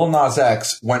 like Lil Nas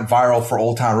X went viral for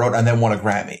Old Town Road and then won a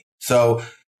Grammy. So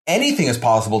anything is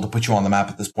possible to put you on the map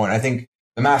at this point. I think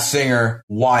The Masked Singer,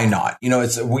 why not? You know,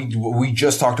 we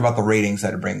just talked about the ratings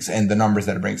that it brings and the numbers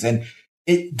that it brings. And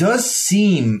it does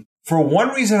seem, for one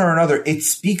reason or another, it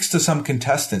speaks to some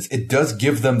contestants. It does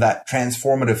give them that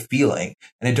transformative feeling,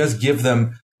 and it does give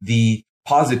them the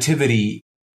positivity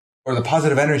or the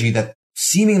positive energy that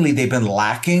seemingly they've been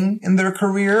lacking in their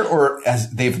career, or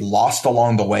as they've lost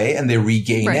along the way, and they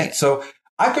regain it. So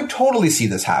I could totally see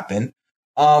this happen.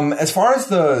 As far as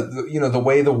the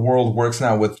way the world works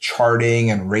now with charting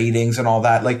and ratings and all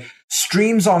that, like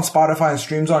streams on Spotify and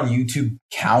streams on YouTube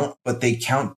count, but they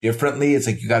count differently. It's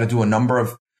like you got to do a number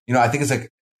of, you know, I think it's like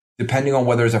depending on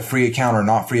whether it's a free account or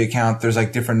not free account, there's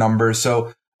like different numbers.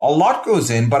 So a lot goes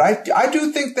in, but I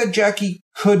do think that Jackie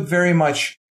could very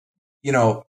much, you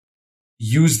know,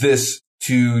 use this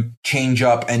to change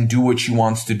up and do what she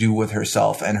wants to do with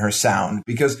herself and her sound,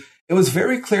 because it was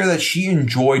very clear that she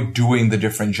enjoyed doing the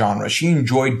different genres. She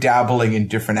enjoyed dabbling in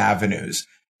different avenues,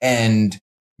 and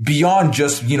beyond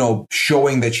just, you know,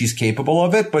 showing that she's capable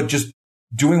of it, but just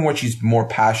doing what she's more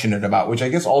passionate about, which I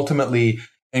guess ultimately,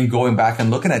 and going back and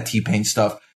looking at T-Pain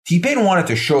stuff, T-Pain wanted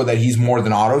to show that he's more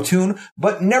than autotune,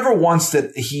 but never once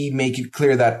did he make it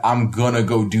clear that I'm gonna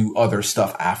go do other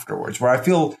stuff afterwards, where I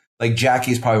feel like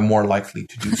Jackie's probably more likely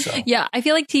to do so. Yeah, I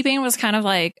feel like T-Pain was kind of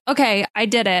like, okay, I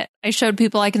did it. I showed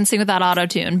people I can sing without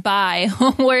autotune. Bye.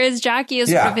 Whereas Jackie is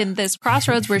sort of in this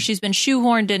crossroads where she's been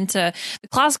shoehorned into the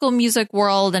classical music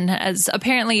world, and has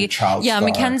apparently,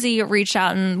 Mackenzie reached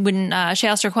out, and when she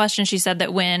asked her question, she said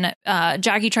that when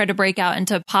Jackie tried to break out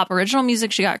into pop original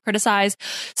music, she got criticized.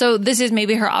 So this is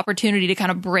maybe her opportunity to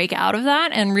kind of break out of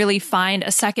that and really find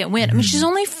a second win. I mean, she's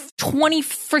only 20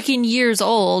 freaking years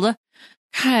old.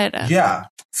 God. Yeah.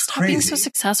 Stop being so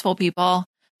successful, people.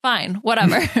 Fine,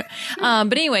 whatever.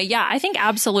 But anyway, yeah, I think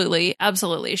absolutely.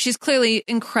 She's clearly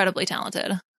incredibly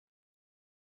talented.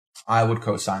 I would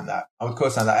co-sign that.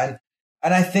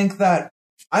 And I think that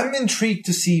I'm intrigued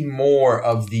to see more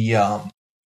of the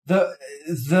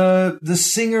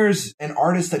singers and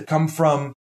artists that come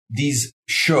from these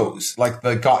shows, like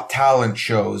the Got Talent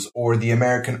shows or the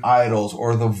American Idols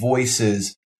or the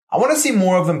Voices. I want to see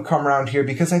more of them come around here,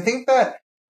 because I think that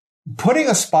putting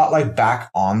a spotlight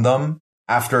back on them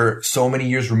after so many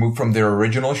years removed from their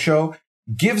original show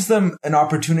gives them an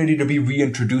opportunity to be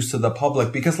reintroduced to the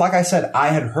public. Because like I said, I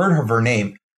had heard of her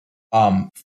name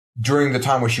during the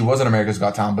time where she was on America's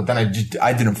Got Talent, but then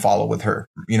I didn't follow with her.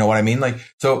 You know what I mean? Like,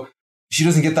 so she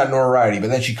doesn't get that notoriety, but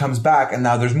then she comes back and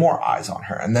now there's more eyes on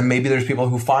her. And then maybe there's people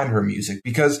who find her music,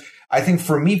 because I think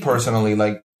for me personally,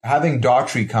 like, having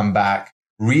Daughtry come back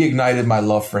reignited my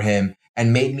love for him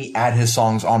and made me add his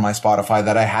songs on my Spotify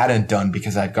that I hadn't done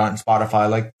because I'd gotten Spotify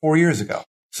like 4 years ago.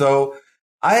 So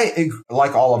I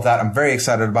like all of that. I'm very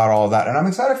excited about all of that. And I'm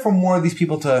excited for more of these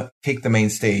people to take the main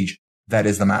stage that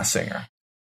is The Masked Singer.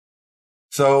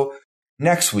 So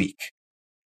next week,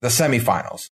 the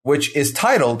semifinals, which is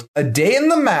titled A Day in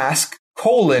the Mask,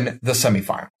 the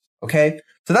semifinals. Okay.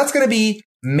 So that's going to be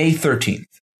May 13th.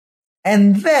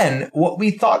 And then what we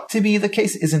thought to be the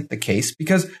case isn't the case,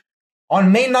 because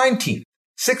on May 19th,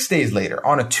 6 days later,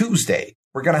 on a Tuesday,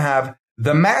 we're going to have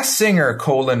The Masked Singer,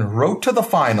 Road to the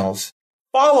Finals,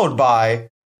 followed by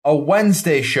a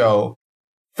Wednesday show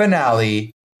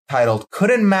finale titled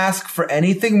Couldn't Mask for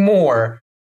Anything More,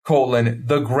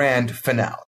 the Grand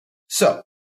Finale. So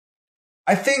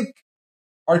I think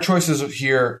our choices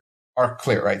here are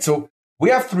clear, right? So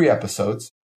we have 3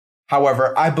 episodes.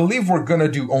 However, I believe we're going to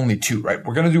do only 2, right?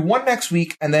 We're going to do 1 next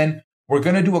week, and then we're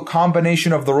going to do a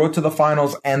combination of the Road to the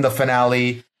Finals and the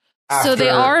finale. So they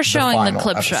are showing the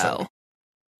clip show.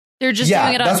 They're just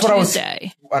doing it on Tuesday. That's what I was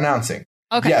announcing.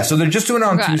 Okay. Yeah, so they're just doing it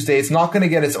on Tuesday. It's not going to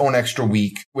get its own extra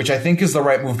week, which I think is the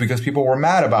right move because people were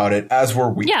mad about it, as were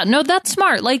we. Yeah, no, that's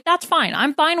smart. Like, that's fine.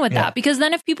 I'm fine with that because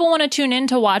then if people want to tune in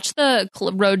to watch the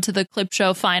Road to the Clip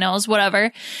Show finals,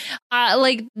 whatever,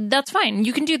 like, that's fine.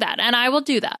 You can do that. And I will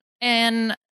do that.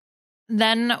 And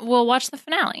then we'll watch the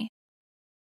finale.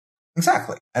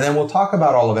 Exactly. And then we'll talk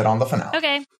about all of it on the finale.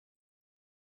 Okay.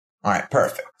 All right,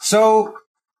 perfect. So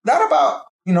that about,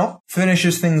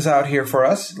 finishes things out here for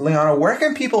us. Liana, where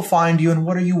can people find you and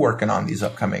what are you working on these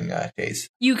upcoming days?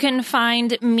 You can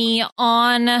find me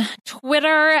on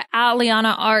Twitter at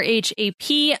Liana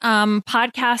RHAP,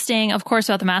 podcasting, of course,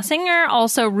 about The Masked Singer,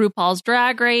 also RuPaul's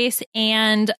Drag Race,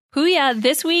 and Puya,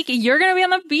 this week, you're going to be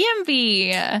on the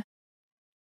BNB.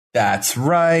 That's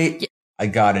right. I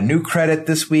got a new credit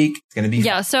this week. It's going to be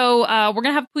fun. So we're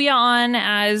going to have Puya on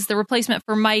as the replacement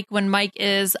for Mike when Mike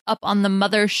is up on the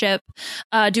mothership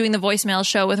doing the voicemail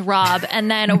show with Rob. And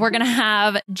then we're going to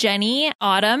have Jenny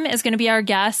Autumn is going to be our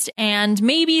guest and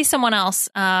maybe someone else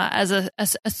as a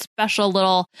special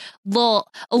little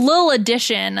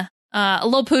addition, a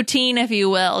little poutine, if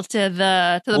you will, to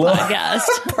the podcast.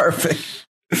 Perfect.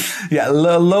 Yeah,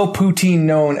 low poutine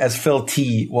known as Phil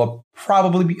T will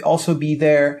probably also be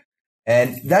there.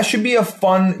 And that should be a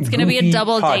fun, it's going to be a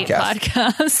double date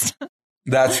podcast.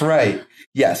 That's right.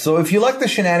 Yeah. So if you like the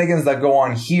shenanigans that go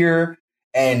on here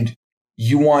and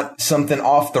you want something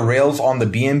off the rails on the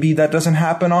BNB that doesn't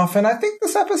happen often, I think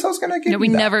this episode's going to give you that. We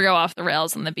never go off the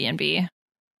rails on the BNB.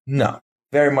 No.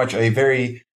 Very much a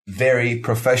very, very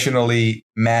professionally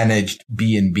managed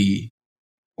BNB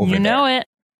over there. You know it.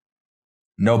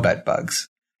 No bed bugs.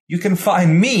 You can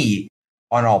find me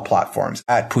on all platforms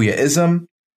at Puyaism.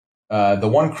 The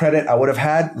one credit I would have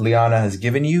had, Liana has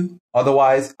given you.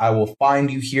 Otherwise, I will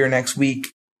find you here next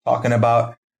week talking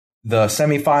about the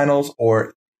semifinals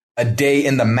or a day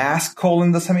in the mask, the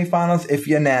semifinals, if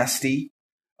you're nasty.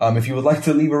 If you would like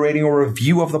to leave a rating or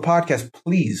review of the podcast,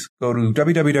 please go to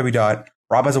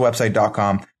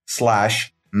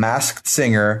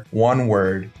www.robhasawebsite.com/maskedsinger, one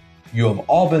word. You have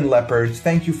all been leopards.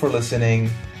 Thank you for listening.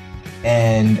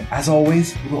 And as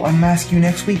always, we will unmask you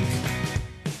next week.